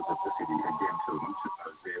powers of the city again to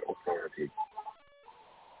interpose their authority.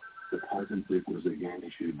 The patent writ was again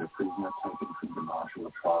issued. The prisoner taken from the marshal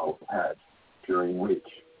a trial had, during which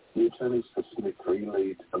the attorneys for Smith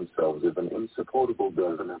relieved themselves of an insupportable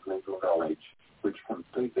burden of legal knowledge, which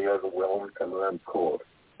completely overwhelmed and learned court,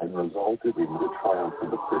 and resulted in the triumph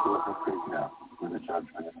of the acquittal of the prisoner with a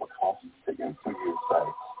judgment of the costs against the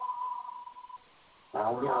States.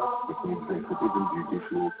 Now we ask if the executive and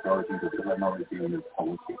judicial authorities of Illinois dealing with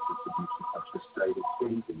politics of submission such a state of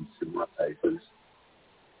things in similar cases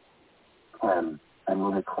can and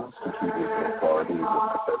will the constituted authorities of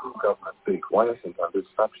the federal government be quiescent under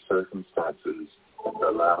such circumstances and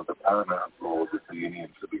allow the paramount laws of the Union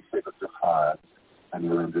to be set at defiance and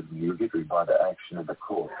rendered nugatory by the action of the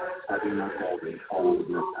court, having no more than hold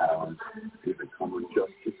their powers to the common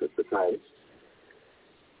justice of the case.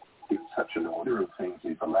 If such an order of things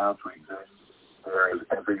is allowed to exist, there is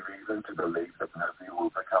every reason to believe that Nauvoo will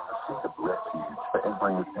become a seat of refuge for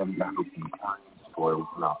every offender who can claim spoils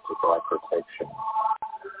enough to buy protection.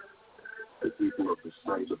 The people of the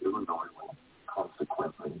state of Illinois will,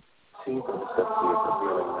 consequently, see the necessity of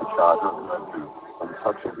revealing the charge of Nauvoo and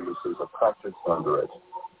such abuses are practiced under it,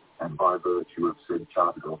 and by virtue of said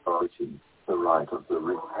chartered authority, the right of the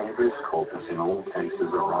writ habeas corpus in all cases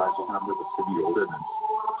arising under the city ordinance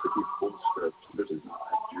to give full scope to the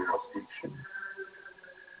desired jurisdiction.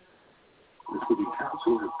 The City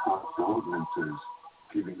Council has passed ordinances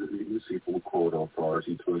giving the municipal court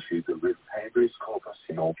authority to issue the writ habeas corpus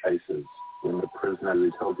in all cases when the prisoner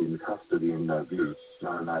is held in custody in Nauvoo,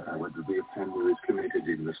 no matter whether the offender is committed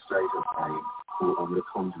in the state of Maine or on the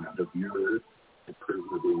continent of Europe, the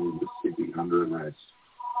prisoner being in the city under arrest.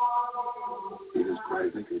 It is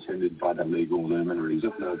greatly contended by the legal luminaries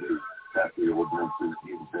of Nauvoo that the ordinances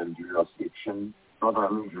give them jurisdiction, not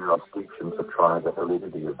only jurisdiction to try the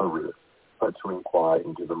validity of a writ, but to inquire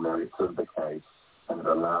into the merits of the case and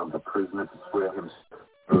allow the prisoner to swear himself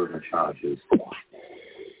to the charges.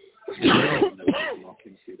 The ordinance is not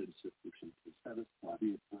considered sufficient to satisfy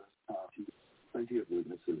the adverse party. Plenty of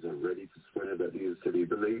witnesses are ready to swear that he is to be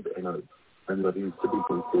believed in oath, and that he is to be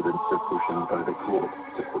considered sufficient by the court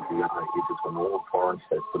to put the other into an all foreign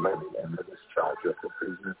testimony and the discharge of the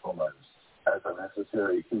prisoner follows, as a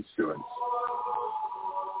necessary constituent.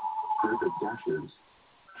 Through the dashes,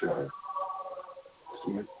 Joe.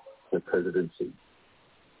 Smith, the presidency.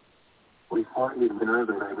 We find in the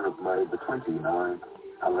November of May the 29th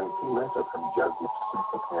a lengthy letter from Joseph Smith,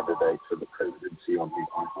 the candidate for the presidency on his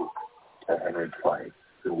book, to Henry Clay,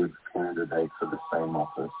 who was candidate for the same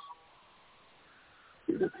office.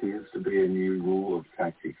 It appears to be a new rule of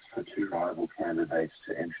tactics for two rival candidates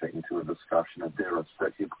to enter into a discussion of their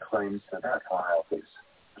respective claims to that high office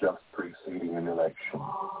just preceding an election.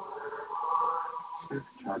 Smith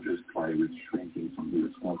charges Clay with shrinking from the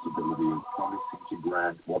responsibility of promising to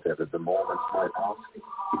grant whatever the Mormons might ask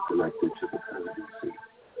if elected to the presidency.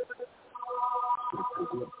 Smith has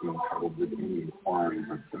not been troubled with any inquiries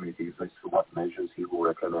of committees as to what measures he will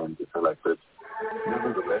recommend if elected.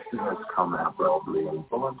 Nevertheless, he has come out boldly and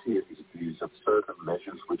volunteered his views of certain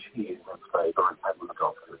measures which he is in favour and has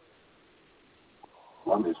adopted.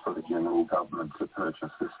 One is for the general government to purchase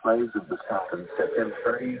the slaves of the South and set them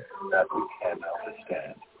free, that we can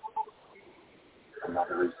understand.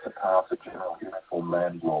 Another is to pass a general uniform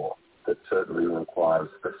land law that certainly requires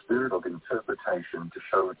the spirit of interpretation to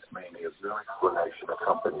show its meaning as no explanation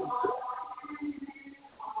accompanies it.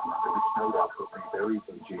 Another, which no doubt will be very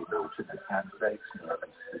congenial to the candidate's nervous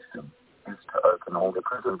system, is to open all the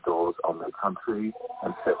prison doors on the country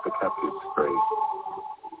and set the captives free.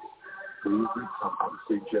 These with some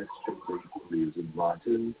suggestions equally as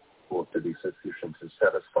enlightened ought to be sufficient to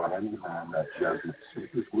satisfy any man that Joseph Smith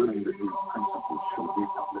is willing that his principles should be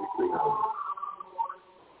publicly known.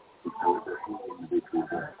 If however any individual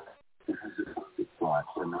who has a right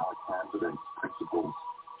to know a candidate's principles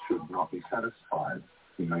should not be satisfied,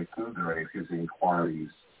 he may further aid his inquiries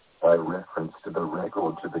by reference to the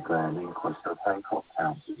record to the Grand Inquest of Hancock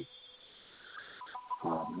County.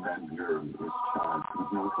 Van Buren is charged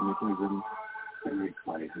with non-committal. Henry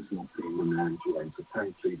Clay has not been the man to answer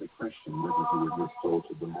frankly the question whether he would restore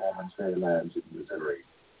to the Mormons their lands in Missouri.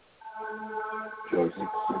 Joseph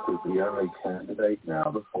Smith is the only candidate now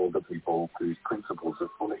before the people whose principles are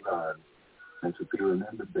fully known, and to be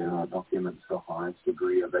remembered there are documents the highest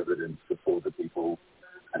degree of evidence before the people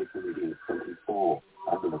at a committee of 24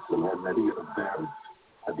 under the solemnity of theirs,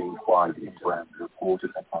 have inquired into and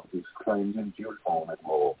reported upon his claims in due form and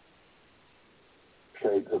law.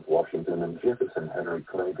 Shades of Washington and Jefferson, Henry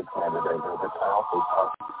Clay, the candidate of the powerful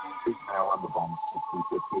party, is now on the bonds to keep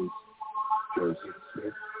the peace. Joseph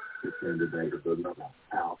Smith, the candidate of another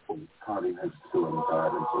powerful party, has two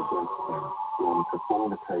indictments against him, one for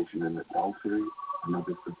fornication and adultery,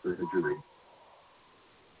 another for perjury.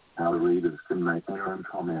 Our readers can make their own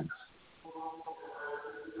comments.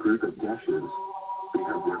 Group of dashes. We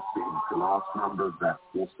have received the last number of that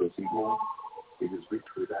Worcester Signal. It is rich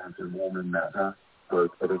with anti-Mormon matter,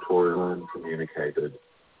 both editorial and communicated.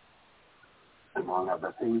 Among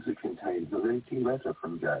other things, it contains a lengthy letter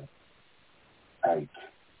from J. H.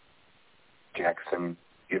 Jackson,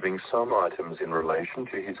 giving some items in relation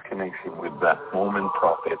to his connection with that Mormon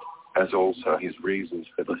prophet, as also his reasons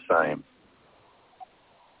for the same.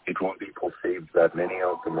 It will be perceived that many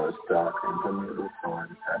of the most dark and vulnerable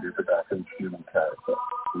crimes had that and human character,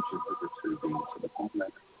 which is hitherto been to the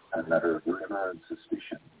public a matter of rumour and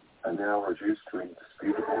suspicion, are now reduced to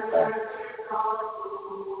indisputable facts.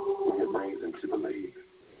 We have reason to believe,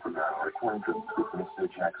 from our acquaintance with Mr.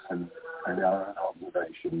 Jackson and our own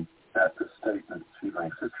observation, that the statement he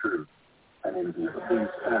makes are true, and in view of these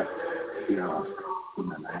facts, we ask, in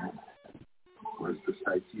the name, where's the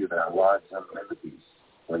safety of our lives and liberties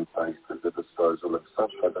when faced with the disposal of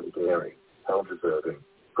such daring, hell-deserving,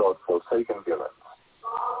 God-forsaken villains?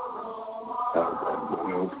 Our God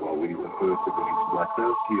wills, while we refer to these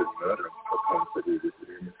bloodthirsty and murdering propensities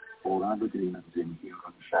in all other demons in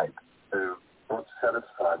human shape, who, not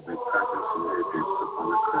satisfied with practicing their gifts upon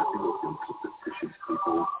the credulous and superstitious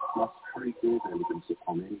people, must treat their vengeance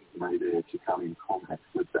upon any who may dare to come in contact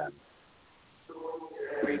with them.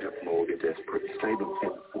 We deplore the desperate state of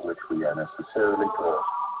things for which we are necessarily brought,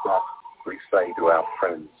 but we say to our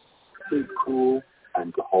friends, keep cool,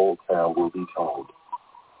 and the whole tale will be told.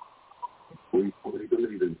 We fully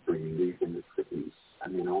believe in bringing these into cities,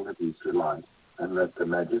 and in order these to light, and let the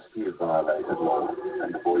majesty of violated law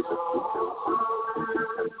and the voice of futility and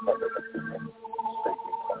contempt public opinion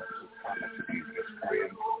speaking terms of climate to these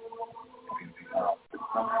miscreants, in behalf of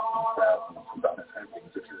hundreds and thousands of unattending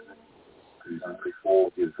citizens, whose only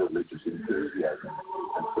fault is religious enthusiasm,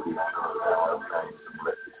 and for the honour of our own names and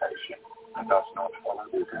reputation, and thus not follow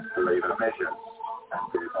their disbeliever measures, and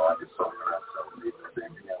thereby dishonour ourselves in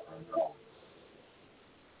revenging our own wrongs.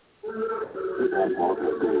 And what we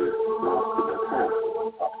do, master the task,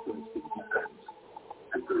 but first in defence,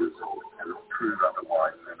 and the result cannot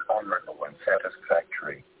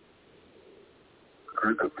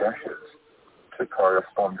Group of dashes to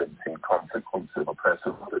correspondence in consequence of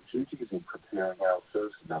oppressive order duties in preparing our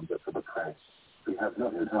first number for the press. We have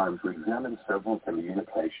not had time to examine several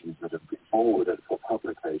communications that have been forwarded for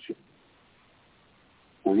publication.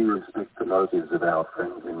 We respect the motives of our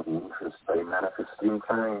friends and the interest they manifest in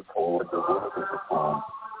carrying forward the work of the farm,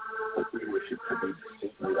 but we wish it to be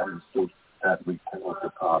distinctly understood that we cannot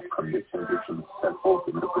depart from the conditions set forth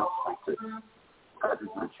in the prospectus. That is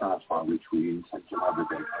the charge by which we intend to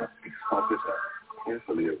navigate the Expositor,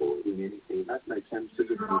 carefully avoiding anything that may tend to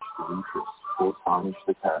diminish the interest or tarnish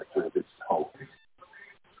the character of its holders.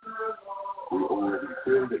 We already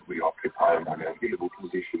feel that we occupy an unenviable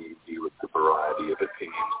position in view of the variety of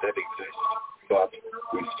opinions that exist, but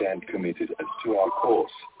we stand committed as to our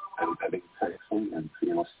course, and having faithfully and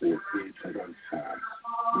fearlessly adhered to those terms,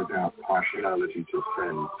 without partiality to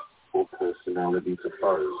friends or personality to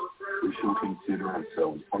foes, we shall consider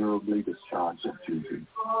ourselves honourably discharged of duty.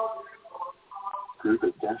 Group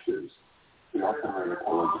of dashes. We offer an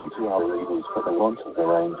apology to our readers for the want of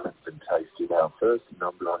arrangement and taste in our first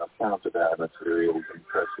number on account of our materials and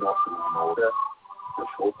press not in order. For a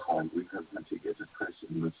short time we have had to get at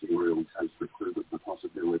pressing materials has precluded the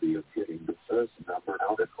possibility of getting the first number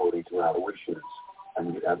out according to our wishes,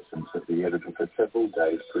 and the absence of the editor for several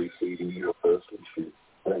days preceding your first issue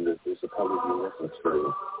rendered this apology necessary.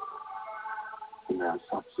 In our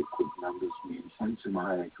subsequent numbers, we intend to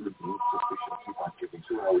make good use sufficiently by giving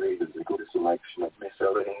to our readers a good selection of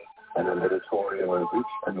miscellany and an editorial of rich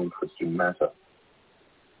and interesting matter.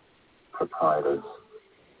 Proprietors.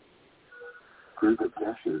 Group of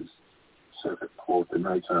dashes. Circuit Court, the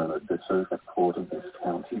note at the Circuit Court of this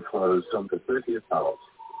county closed on the 30th August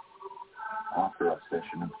after a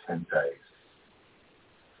session of 10 days.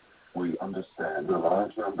 We understand a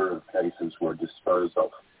large number of cases were disposed of,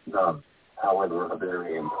 none, however, a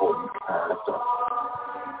very important character.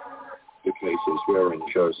 The cases wherein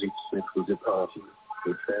Joseph Smith was a party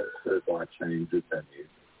were transferred by change of venue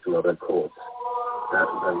to other courts. That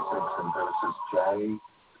of A. Simpson versus J.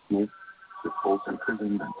 Smith, the false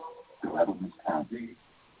imprisonment to Adams County.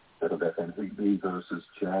 That of FNVB versus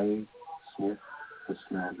J. Smith, the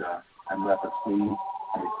slander, and that of C.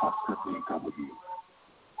 A. Foster B.W.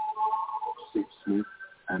 6 Smith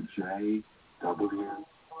and J. W.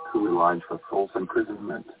 who relied for false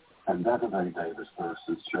imprisonment, and that of A. Davis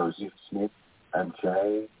versus Joseph Smith and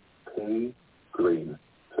J. P. Green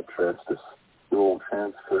for trespass, were all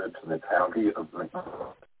transferred to the county of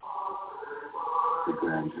McDonald. The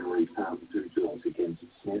grand jury found 2 jurors against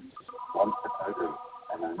Smith, one for perjury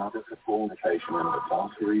and another for fornication and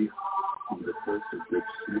adultery, on the first of which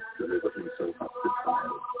Smith delivered himself up to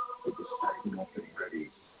trial, with the state not being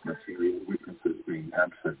ready, material witnesses being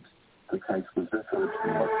absent. The case was referred to the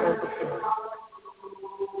October 3rd.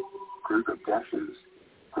 Group of dashes.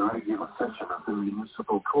 The regular session of the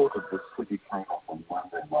municipal court of this city came off on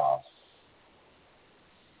Monday last.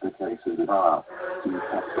 The cases are C.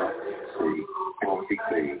 Foster, C.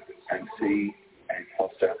 LCC, and C. A.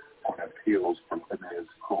 Foster on appeals from the mayor's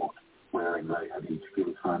court, wherein they had each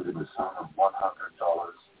been fined in the sum of $100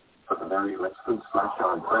 for the very less than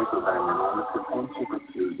slash-eyed paper van in order to potentially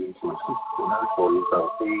refusing to assist the notorious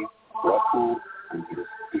L.P. Rockwood and his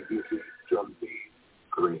deputy John B.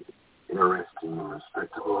 Green in arresting a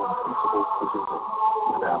respectable and peaceable citizen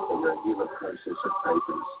without the regular process of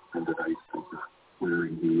papers and an eighth paper,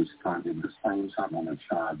 wherein he was found in the same time on a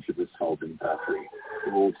charge of assault and battery,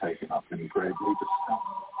 were all taken up and gravely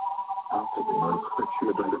discussed. After the most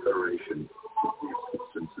mature deliberation, with the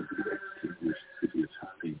assistance of the extinguished city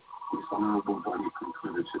attorney, this honourable body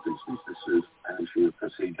concluded to dismiss the suit and issue a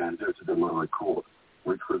procedure to the lower court,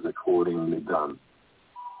 which was accordingly done.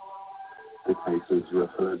 The cases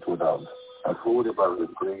referred to above are forwarded by the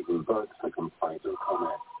agreed and vote for complaint or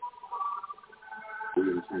comment. We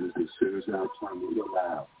intend as soon as our time will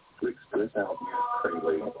allow to express our views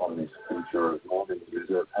freely upon this feature of modern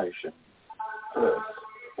usurpation. First,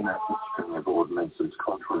 enact a string of ordinances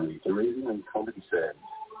contrary to reason and common sense,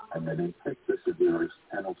 and then inflict the severest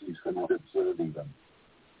penalties for not observing them.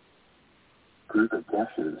 Group of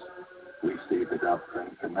dashes. We see that our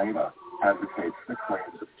friend the neighbour advocates the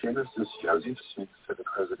claims of Genesis Joseph Smith for the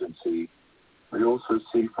presidency. We also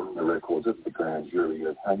see from the records of the grand jury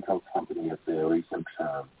of Hancock Company at their recent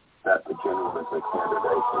term that the general is a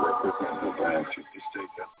candidate to represent the branch of the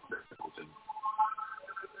state of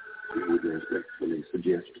We would respectfully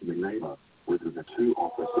suggest to the neighbour whether the 2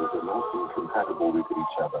 officers are not incompatible with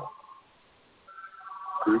each other.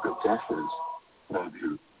 Group of dashes.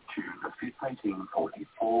 Nauvoo, June the 5th,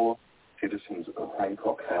 1844. Citizens of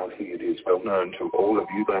Hancock County, it is well known to all of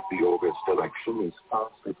you that the August election is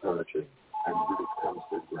fast approaching. and with it comes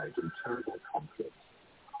the great and terrible conflict.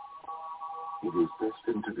 It is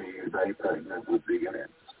destined to be a day pregnant with big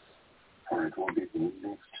events, for it will be the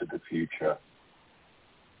next to the future.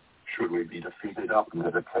 Should we be defeated up on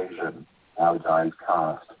that occasion, our die is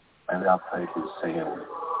cast, and our fate is sealed.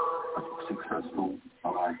 But successful,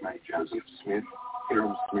 allied mate Joseph Smith,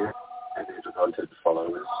 Hiram Smith, and their devoted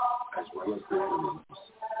followers, as well as their enemies,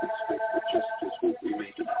 expect that justice will be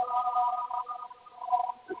meted out.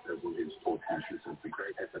 The present is forecashes of the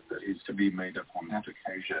great effort that is to be made upon that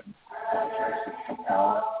occasion by Joseph for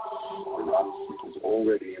power. The one who is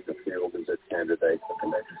already in the field as a candidate for the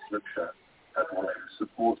legislature, and will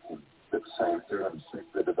support him, that same Hiram Smith,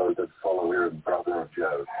 the devoted follower and brother of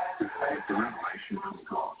Joe, who made the revelation from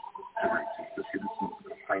God, directed the citizens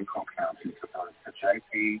of Hancock County to vote for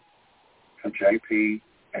JP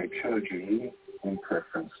and Churchill in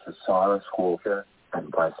preference to Cyrus Walker,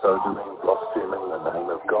 and by so doing blaspheming the name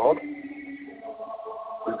of God.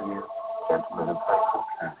 Will you, gentlemen of Hancock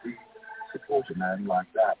County, support a man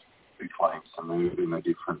like that who claims to move in a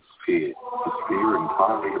different sphere, a sphere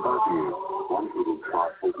entirely above you, one who will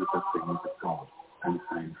trifle with the things of God, and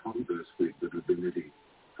claim converse with the divinity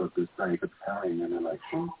for the sake of carrying an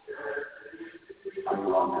election? I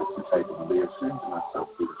will unhesitatingly assume to myself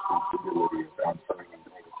the responsibility of answering in the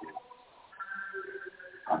negative.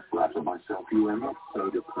 I flatter myself you are not so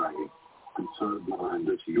depraved and so blind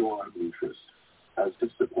to your own interest as to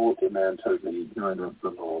support a man totally ignorant of the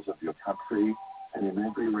laws of your country and in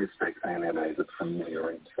every respect alienated from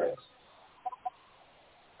your interest.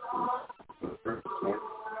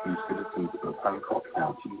 You citizens of Hancock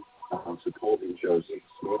County are supporting Joseph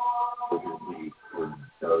Smith for his need for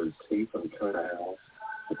those teeth and toenails,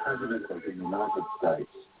 the President of the United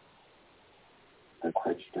States. The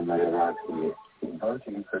question may arise here, in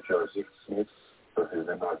voting for Joseph Smith, for whom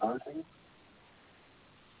am I voting?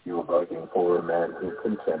 You are voting for a man who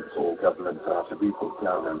contends all governments are to be put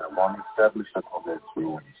down and one established upon its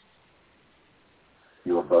ruins.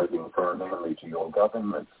 You are voting for an enemy to your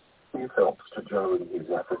government, who helps to Joe in his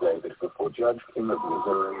affidavit before Judge Kim of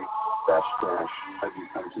Missouri, -- have you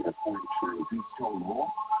come to the point to resist your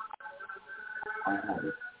law? I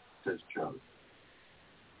have, says Joe.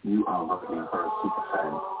 You are voting for a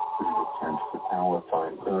sycophant whose attempt for power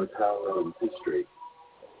finds no parallel in history.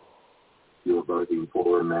 You are voting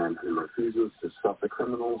for a man who refuses to suffer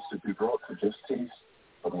criminals to be brought to justice,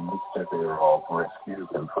 but in this step thereof rescues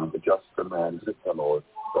them from the just demands of the Lord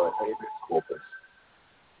by habeas corpus.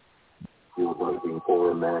 You are voting for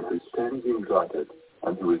a man who stands indicted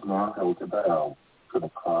and who is now held to bail for the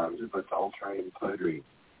crimes of adultery and perjury,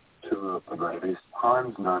 two of the gravest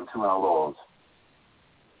crimes known to our laws.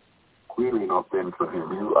 Clearly not then for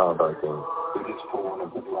whom you are voting. It is for one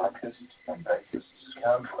of the blackest and basest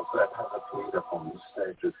scoundrels that has appeared upon the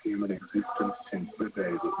stage of human existence since the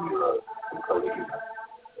days of Nero and Caligula.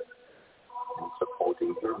 In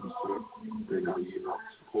supporting Hiram Smith, then are you not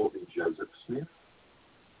supporting Joseph Smith?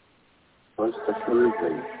 Most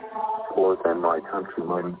assuredly, for than my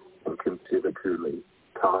countrymen, and consider coolly,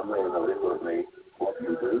 calmly and deliberately what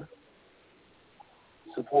you do.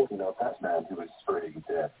 Supporting not that man who is spreading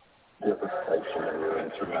death, devastation and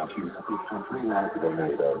ruin throughout his country and the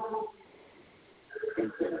NATO.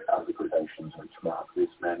 Infinite are the gradations which mark this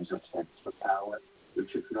man's attempts for power,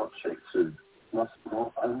 which if not checked soon, must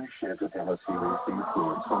not only shed a deleterious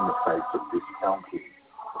influence on the face of this county,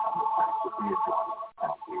 but on the face of the Atlantic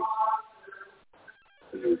counties.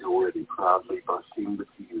 He is already proudly boasting that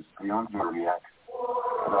he is beyond your react,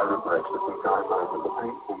 and I regret to think I am over the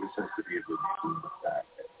painful necessity of reducing the fact.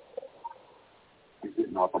 Is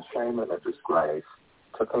it not a shame and a disgrace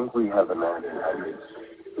to think we have a man in our midst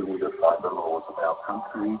who will defy the laws of our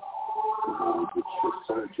country, the laws which were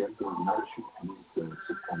so gentle and nourishing and influence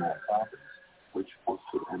upon our fathers, which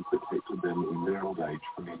fostered and protected them in their old age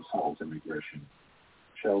from insult and aggression?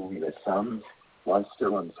 Shall we, their sons, lie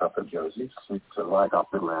still and suffer Joseph Smith to light up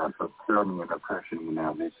the lamp of tyranny and oppression in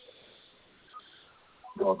our midst?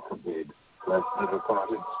 God forbid, lest the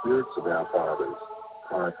departed spirits of our fathers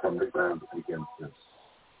cry from the ground against us.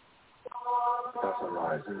 Thus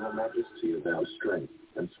arise in the majesty of our strength,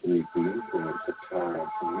 and sweep the influence of triumph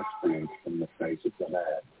and miscreant from the face of the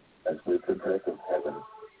land, as with the breath of heaven.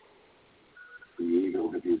 The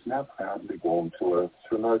eagle that is now proudly borne to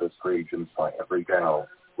earth's remotest regions by every gale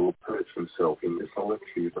will perch himself in the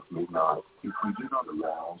solitude of midnight if we do not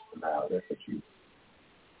arouse the loud effigy.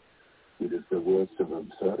 It is the worst of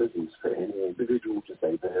absurdities for any individual to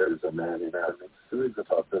say there is a man in our midst who is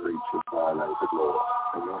above the reach of violated law,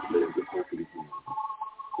 and not lives a perfect human.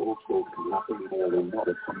 All talk of nothing more than what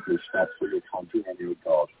accomplished that for your country and your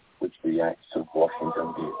God, which the acts of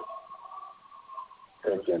Washington did.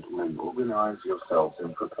 Then, gentlemen, organize yourselves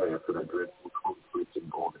and prepare for the dreadful conflict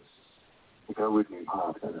in August. Go with me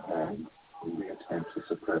heart and hand in the attempt to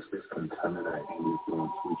suppress this contaminating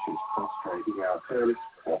influence which is frustrating our fairest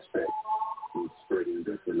prospect and spreading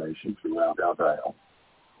desolation throughout our vale.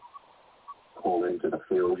 Call into the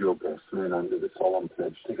field your best men under the solemn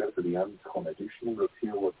pledge to go for the unconditional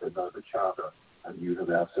repeal of the Nova Charter, and you have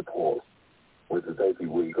our support. Whether they be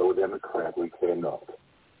Whig or Democrat, we care not.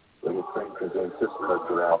 When a friend presents us with a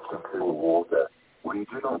draught of cool water, we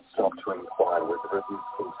do not stop to inquire whether it is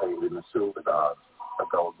contained in a silver vase, a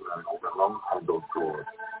gold loan, or a long-handled gourd.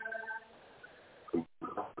 We do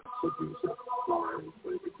not seduce a foreign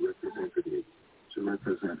representative to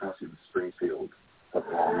represent us in Springfield. A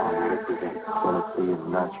foreign represents Tennessee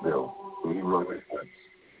and Nashville, New Orleans,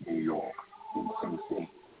 New York, and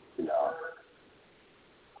Cincinnati.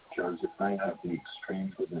 Joseph may have the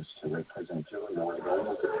extreme goodness to represent Illinois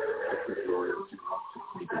rather than the lawyers who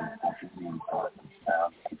optically benefited the indictments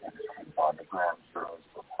found against him by the grand jurors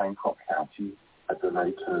of Hancock County at the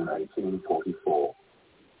late term 1844.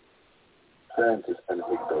 Francis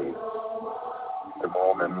Benedict Bees. The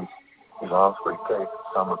Mormons last week gave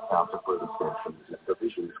some account of the sections and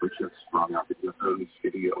divisions which have sprung up in the early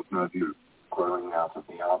city of Nauvoo, growing out of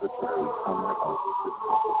the arbitrary controversies of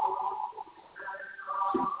property.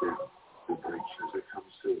 Since then, the breach has become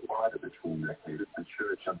still wider between the head of the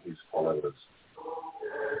church and his followers.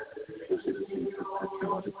 The citizens have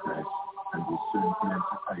procured a press and will soon commence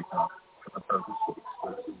a paper for the purpose of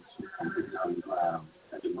exposing Smith on his own ground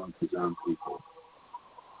and among his own people.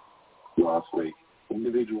 Last week,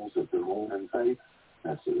 individuals of the Mormon faith,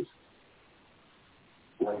 Messrs.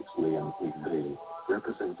 Blakesley and Higby,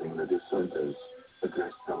 representing the dissenters,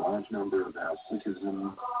 addressed a large number of our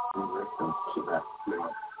citizens in reference to that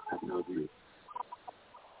fleet at Nauvoo.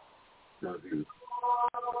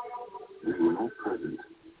 We were not present,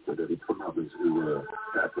 but that from others who were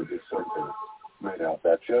that were dissenters made out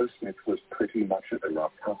that Joe Smith was pretty much a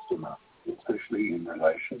rough customer, especially in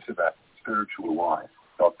relation to that spiritual life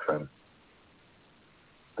doctrine.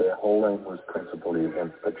 Their whole aim was principally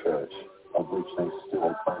against the church, of which they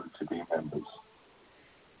still claim to be members.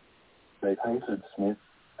 They painted Smith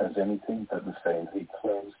as anything but the saint he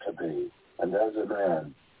claims to be, and as a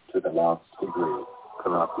man, to the last degree,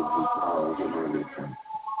 corrupted his morals and religion.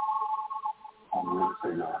 On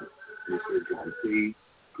Wednesday night, Mr. John P.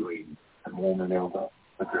 Green, a Mormon elder,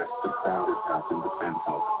 addressed the crowded house in defense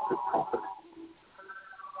of the prophet.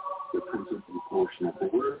 The principal portion of the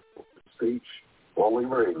word speech, while we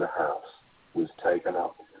were in the house, was taken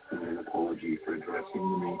up in an apology for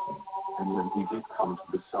addressing the meeting, and when he did come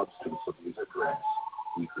to the substance of his address,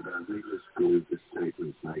 he could only disprove the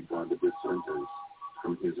statements made by the dissenters.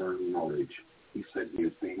 From his own knowledge, he said he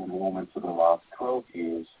has been a Mormon for the last 12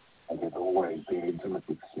 years and had always been intimate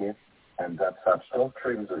with Smith, and that such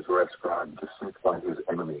doctrines as were ascribed to Smith by his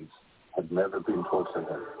enemies had never been taught to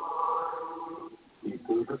him. He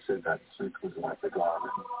further said that Smith was like the garden,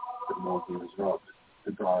 but more he was not.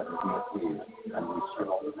 The garden he appeared, and we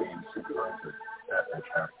strongly insinuated that the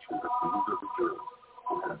character of the individuals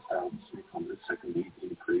who had found Smith on the second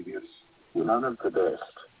evening previous were none of the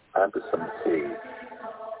best, and to some seed.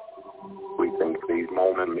 We think these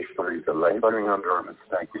Mormon missionaries are laboring under a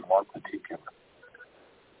mistake in one particular.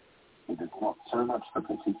 It is not so much the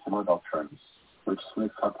particular doctrines which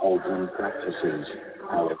Smith upholds and practices,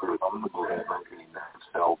 however abominable they may be in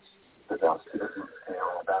themselves, that our citizens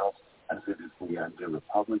care about, as it is the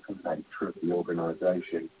anti-republican nature of the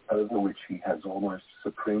organization over which he has almost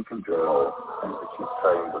supreme control and which is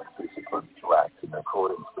trained with discipline to act in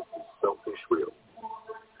accordance with his selfish will.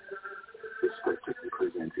 The spectacle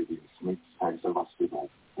presented in Smith's Hazel Hospital,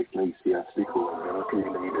 ecclesiastical and military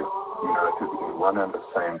leaders united in one and the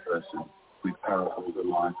same person, with parallels of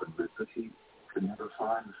life and liberty, can never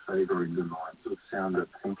find favor in the minds of sounder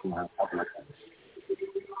thinking Republicans.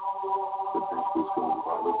 The best is born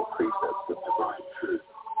by the precepts of divine truth,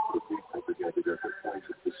 could be propagated at the point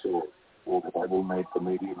of the sword, or the Bible made the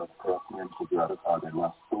medium of corrupt men to gratify their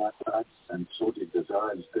lustful appetites and sordid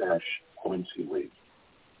desires dash pointedly.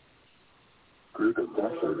 Group of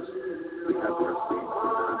dashers, we have received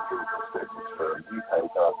reserved circumstances for a new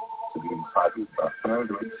paper to be entitled by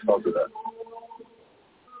Nauvoo Expositor.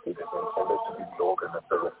 It is intended to be the organ of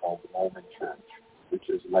the Reformed Mormon Church, which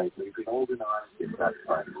has lately been organized in that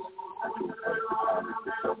place, and to replace the time of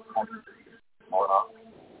the self-confident monarch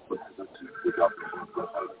with the government of the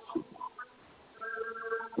Holy See.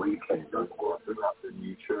 We can no more fill up the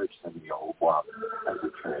new church than the old one as a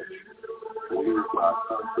church. 4 years last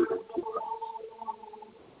time we went to France.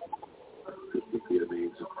 the simpler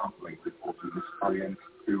means of humbly reporting miscreants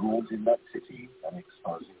who rules in that city and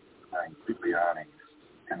exposing the Biblianics.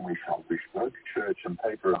 And we shall wish both church and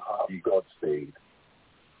paper a hearty Godspeed.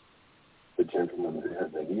 The gentlemen who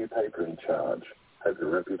have the new paper in charge have the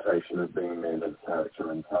reputation of being men of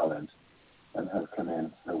character and talent, and have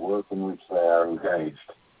commenced the work in which they are engaged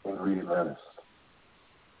in real earnest.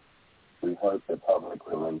 We hope the public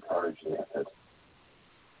will encourage the effort.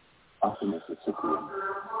 After Mississippi,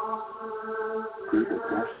 group of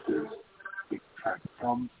pastors extract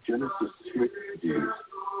from Genesis 2 views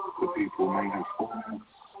the people may have faults,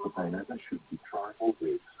 but they never should be trifled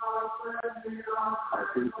with. I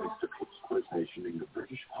think Mr. Cook's quotation in the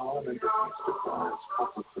British Parliament of Mr. Fry's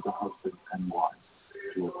proper for the husband and wife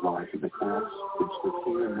to apply to the course which the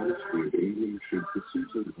King and Ministry of England should pursue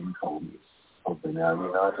to living colonies of the now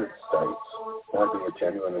United States might be a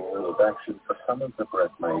genuine rule of action for some of the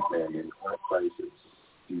breath-made men in high places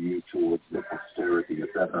to use towards the posterity of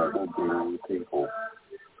that noble bearing people.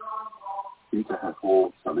 Peter hath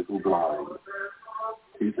walked a little blind.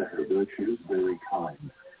 Peter her virtues very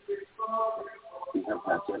kind. We have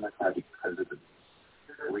had democratic presidents,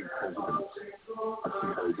 Whig presidents, a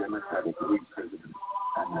pseudo-democratic Whig president,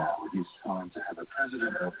 and now it is time to have a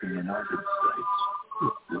president of the United States,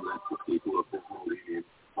 and let the people of the Holy Land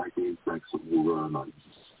like the inflexible Romans.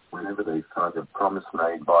 Whenever they find a promise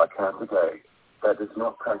made by a candidate that is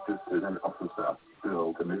not practiced as an officer,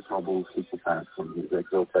 hurl the miserable sycophant from his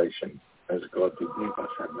exaltation, as God did never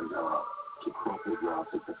have Manoah to crop the grass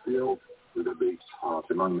of the field with a beast's heart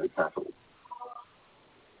among the cattle.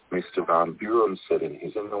 Mr. Van Buren said in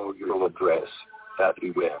his inaugural address that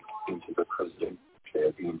he went into the president's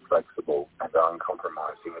chair the inflexible and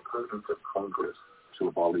uncompromising opponent of Congress to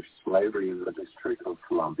abolish slavery in the District of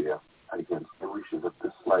Columbia against the wishes of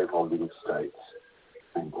the slaveholding states,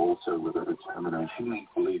 and also with a determination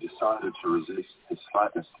equally decided to resist the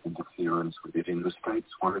slightest interference with it in the states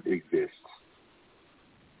where it exists.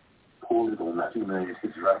 Poor little Matty made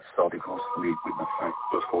his rhapsodical sleep with the fact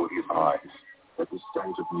before his eyes that the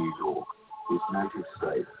state of New York, his native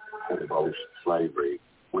state, had abolished slavery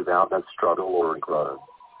without that struggle or a groan.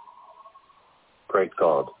 Great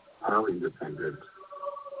God, how independent!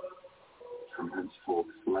 From henceforth,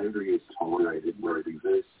 slavery is tolerated where it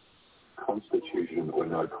exists, constitution or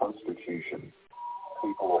no constitution,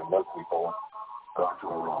 people or no people, right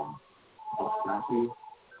or wrong. What's Matty?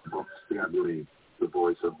 What's the ugly? The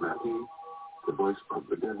voice of Matty, the voice of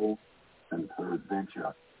the devil, and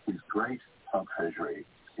peradventure, his great treasury.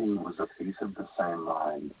 He was a piece of the same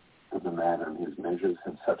mind, but the man and his measures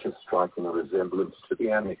had such a striking resemblance to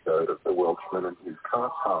the anecdote of the Welshman and his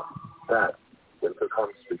cartel that, when the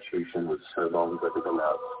Constitution was so long that it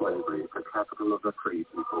allowed slavery for capital of the free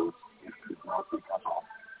people, it could not be cut off.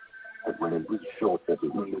 But when it was short that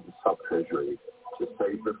it needed the sub-treasury to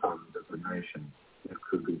save the funds of the nation, it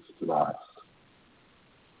could be spliced.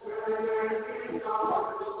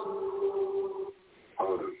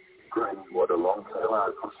 Oh, Granny, what a long tail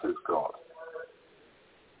our puss has got.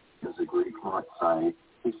 As a Greek might say,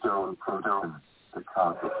 Hysteron Proton, the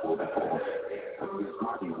cart before the horse, and his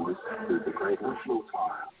mighty voice through the great national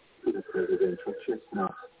tire to the presidential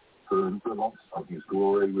chestnut, burned the loss of his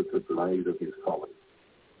glory with the blade of his folly.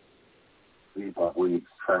 We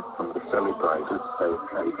extract from the celebrated safe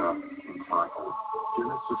paper entitled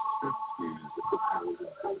Genesis 2 Views of the Powers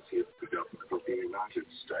and Policy of the Government of the United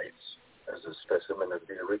States as a specimen of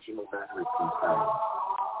the original matter it contains.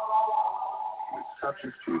 With such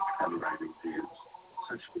astute calibrating views,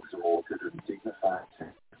 such exalted and dignified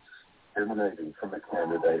texts emanating from a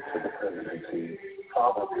candidate for the presidency,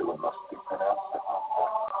 Father Miller must be pronounced the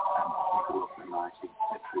humble and the people of the 19th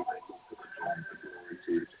century may look to the John the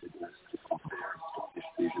glory to bless to their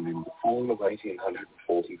astonished vision in the fall of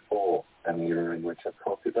 1844, an era in which a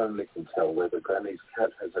prophet only can tell whether Granny's cat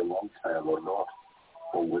has a long tail or not,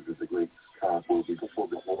 or whether the Greek's cart will be before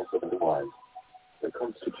the horse otherwise. The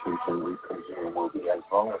Constitution, we presume, will be as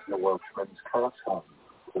long as the Welshman's cart on,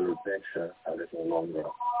 or adventure a little longer.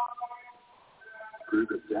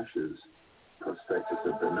 Group of dashes, prospectus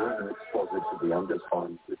of the Nauvoo Expositor to be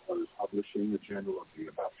undersigned before publishing the journal of the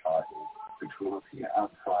above title, which will appear on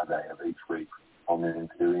Friday of each week on an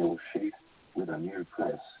imperial sheet with a new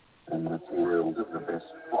press and materials of the best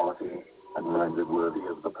quality and rendered worthy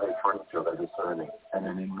of the patronage of a discerning and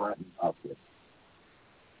an enlightened public.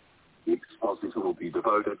 The Expositor will be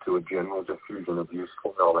devoted to a general diffusion of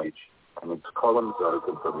useful knowledge, and its columns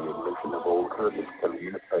open for the admission of all courteous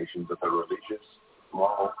communications of a religious,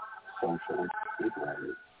 moral, social,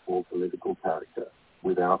 literary, or political character,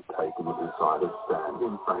 without taking a decided stand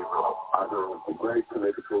in favor of either of the great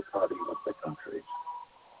political parties of the country.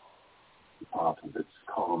 part of its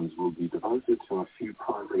columns will be devoted to a few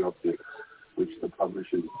primary objects which the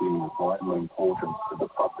publishers deem of vital importance to the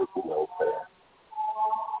public welfare.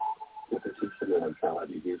 The particular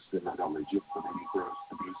locality gives them a knowledge of the many gross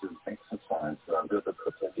abuses exercised under the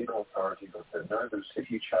protected authority of the Nauvoo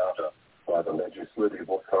City Charter by the legislative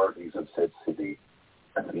authorities of said city,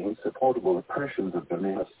 and the insupportable oppressions of the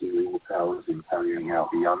ministerial powers in carrying out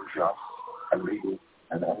the unjust, illegal,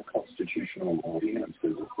 and unconstitutional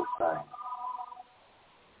ordinances of the same.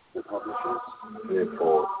 The publishers,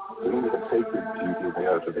 therefore, deem it a sacred duty they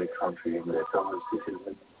owe to their country and their fellow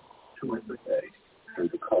citizens to advocate, through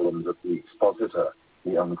the columns of the Expositor,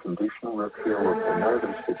 the unconditional repeal of the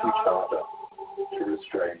Nauvoo City Charter, to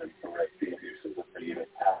restrain and correct the abuses of the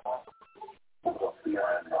power of the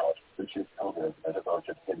iron rod, which is covered at a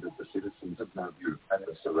budget head of the citizens of Nauvoo and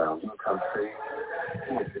the surrounding country,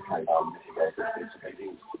 to advocate unmitigated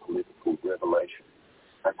disobedience to political revelation,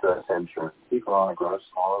 and to censure people on gross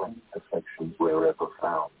moral imperfections wherever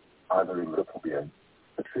found, either in rebellion,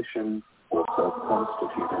 patrician, or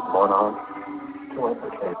self-constituted monarch, to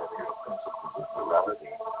advocate the pure principles of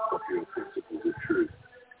morality, the pure principles of truth,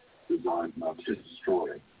 designed not to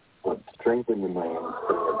destroy, but strengthen the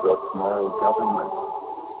mainspring of God's moral government,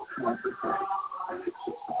 to advocate and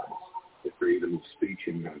exercise the freedom of speech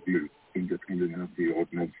in Nauvoo, independent of the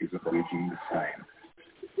ordinances of alleging the same,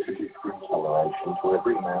 to give toleration to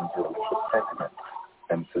every man's religious sentiment,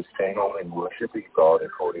 and sustain all in worshipping God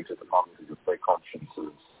according to the boundaries of their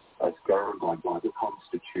consciences, as guaranteed by the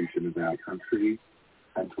Constitution of our country,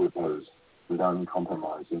 and to oppose with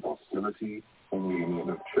uncompromising hostility in the union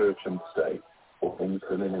of church and state, or any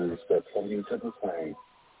preliminary step tending to the same,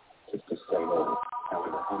 to sustain all,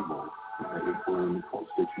 however humble, in the equal and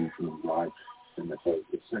constitutional rights, in the case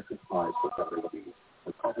of sacrifice of the liberty,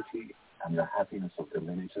 the property, and the happiness of the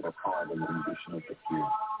many to the pride and ambition of the few.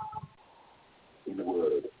 In a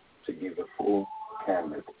word, to give a full,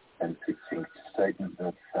 candid, and succinct statement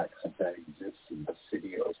of facts that exist in the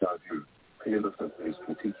city of Nauvoo, fearless of whose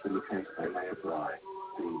particular case they may apply,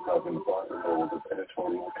 being governed by the laws of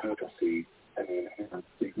editorial courtesy and the inherent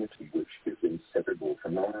dignity which is inseparable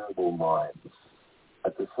from honorable minds,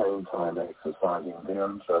 at the same time exercising their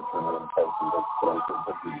own judgment in cases of blatant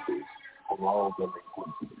abuses or moral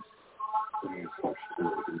delinquencies, to use such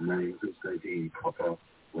terms and names as they deem proper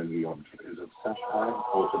when the object is of such high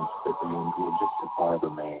importance that the end will justify the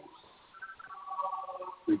means.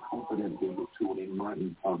 We confidently look to an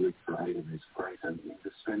enlightened public for aid in this great and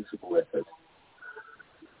indispensable effort.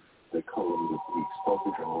 The columns of the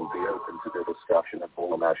Expositor will be open to the discussion of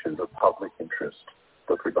all matters of public interest.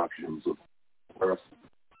 The productions of first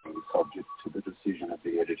being subject to the decision of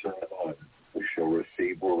the editor alone, who shall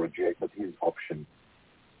receive or reject at his option.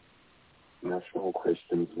 National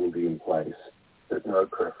questions will be in place, but no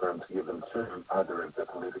preference given to either of the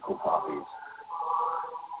political parties.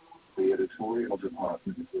 The editorial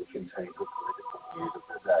department will contain the political news of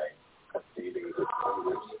the day, proceedings of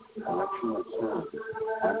Congress, election returns,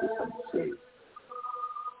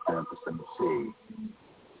 Anderson C.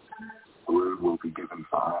 Room will be given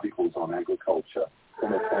for articles on agriculture,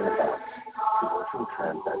 entertainment, commercial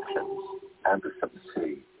transactions, Anderson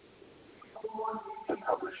C. The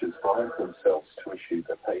publishers bind themselves to issue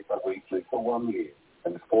the paper weekly for 1 year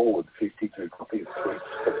and forward 52 copies to each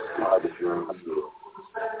subscriber during the year.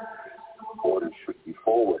 Orders should be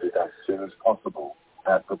forwarded as soon as possible,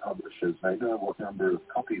 as the publishers may know what number of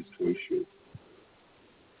copies to issue.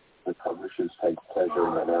 The publishers take pleasure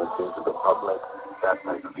in announcing to the public that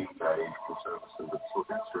they will be engaged for services of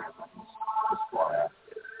Sylvester Evans, Esquire,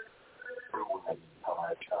 who will have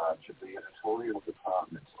entire charge of the editorial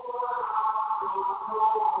department.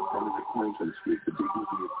 And an acquaintance with the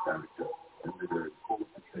dignity of character and the varied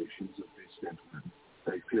qualifications of this gentleman,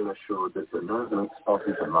 they feel assured that the Nauvoo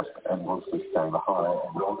Expositor must and will sustain a high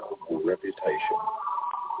and honorable reputation.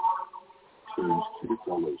 Terms $2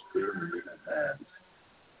 per million advance,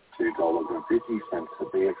 $2.50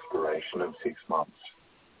 at the expiration of 6 months,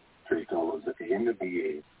 $3 at the end of the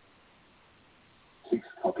year. 6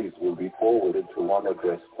 copies will be forwarded to one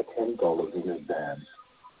address for $10 in advance.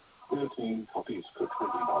 13 copies for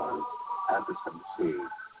 $20, Anderson C.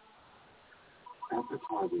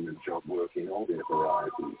 Advertising of job work in all their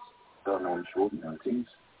varieties, done on short notice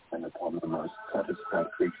and upon the most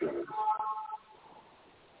satisfactory terms.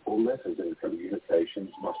 All letters and communications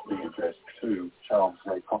must be addressed to Charles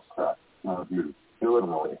A. Costa, Nauvoo,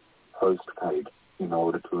 Illinois, postpaid, in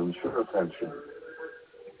order to ensure attention.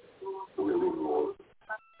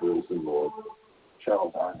 Wilson Lord,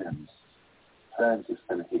 Charles Ivins, Francis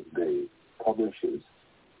and Higby, publishers.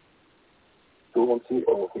 Dorothy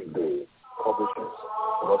or Higby, publishers.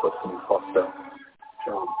 Robert C. Foster,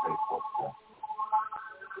 John A. Foster.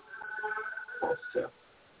 Foster.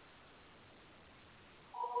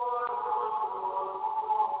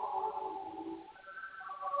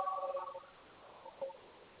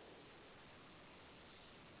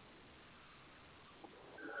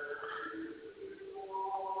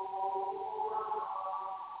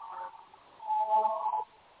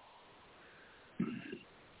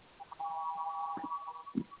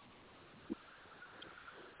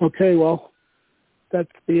 Okay, well, that's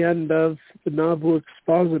the end of the Nauvoo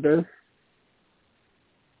Expositor.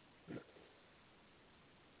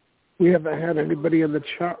 We haven't had anybody in the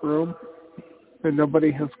chat room, and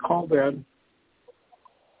nobody has called in,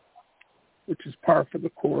 which is par for the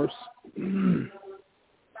course.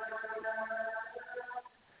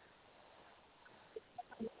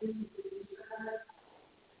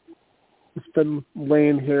 Just been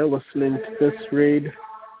laying here listening to this read,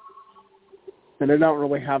 and I don't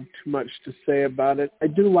really have too much to say about it. I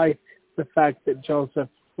do like the fact that Joseph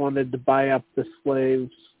wanted to buy up the slaves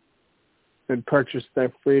and purchase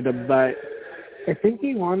their freedom, but I think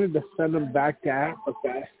he wanted to send them back to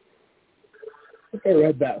Africa. I think I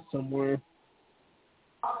read that somewhere.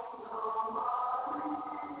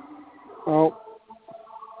 Oh.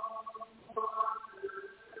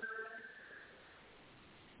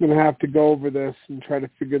 I'm going to have to go over this and try to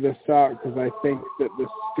figure this out because I think that this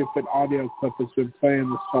stupid audio clip has been playing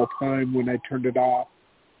this whole time when I turned it off.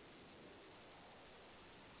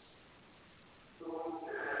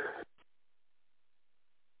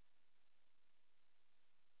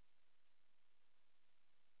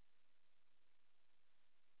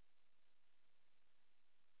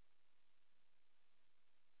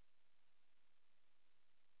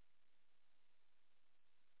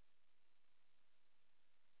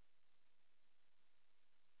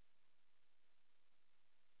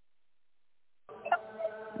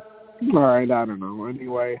 All right, I don't know.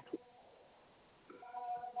 Anyway,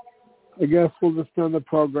 I guess we'll just end the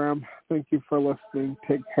program. Thank you for listening.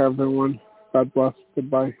 Take care, everyone. God bless.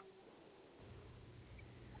 Goodbye.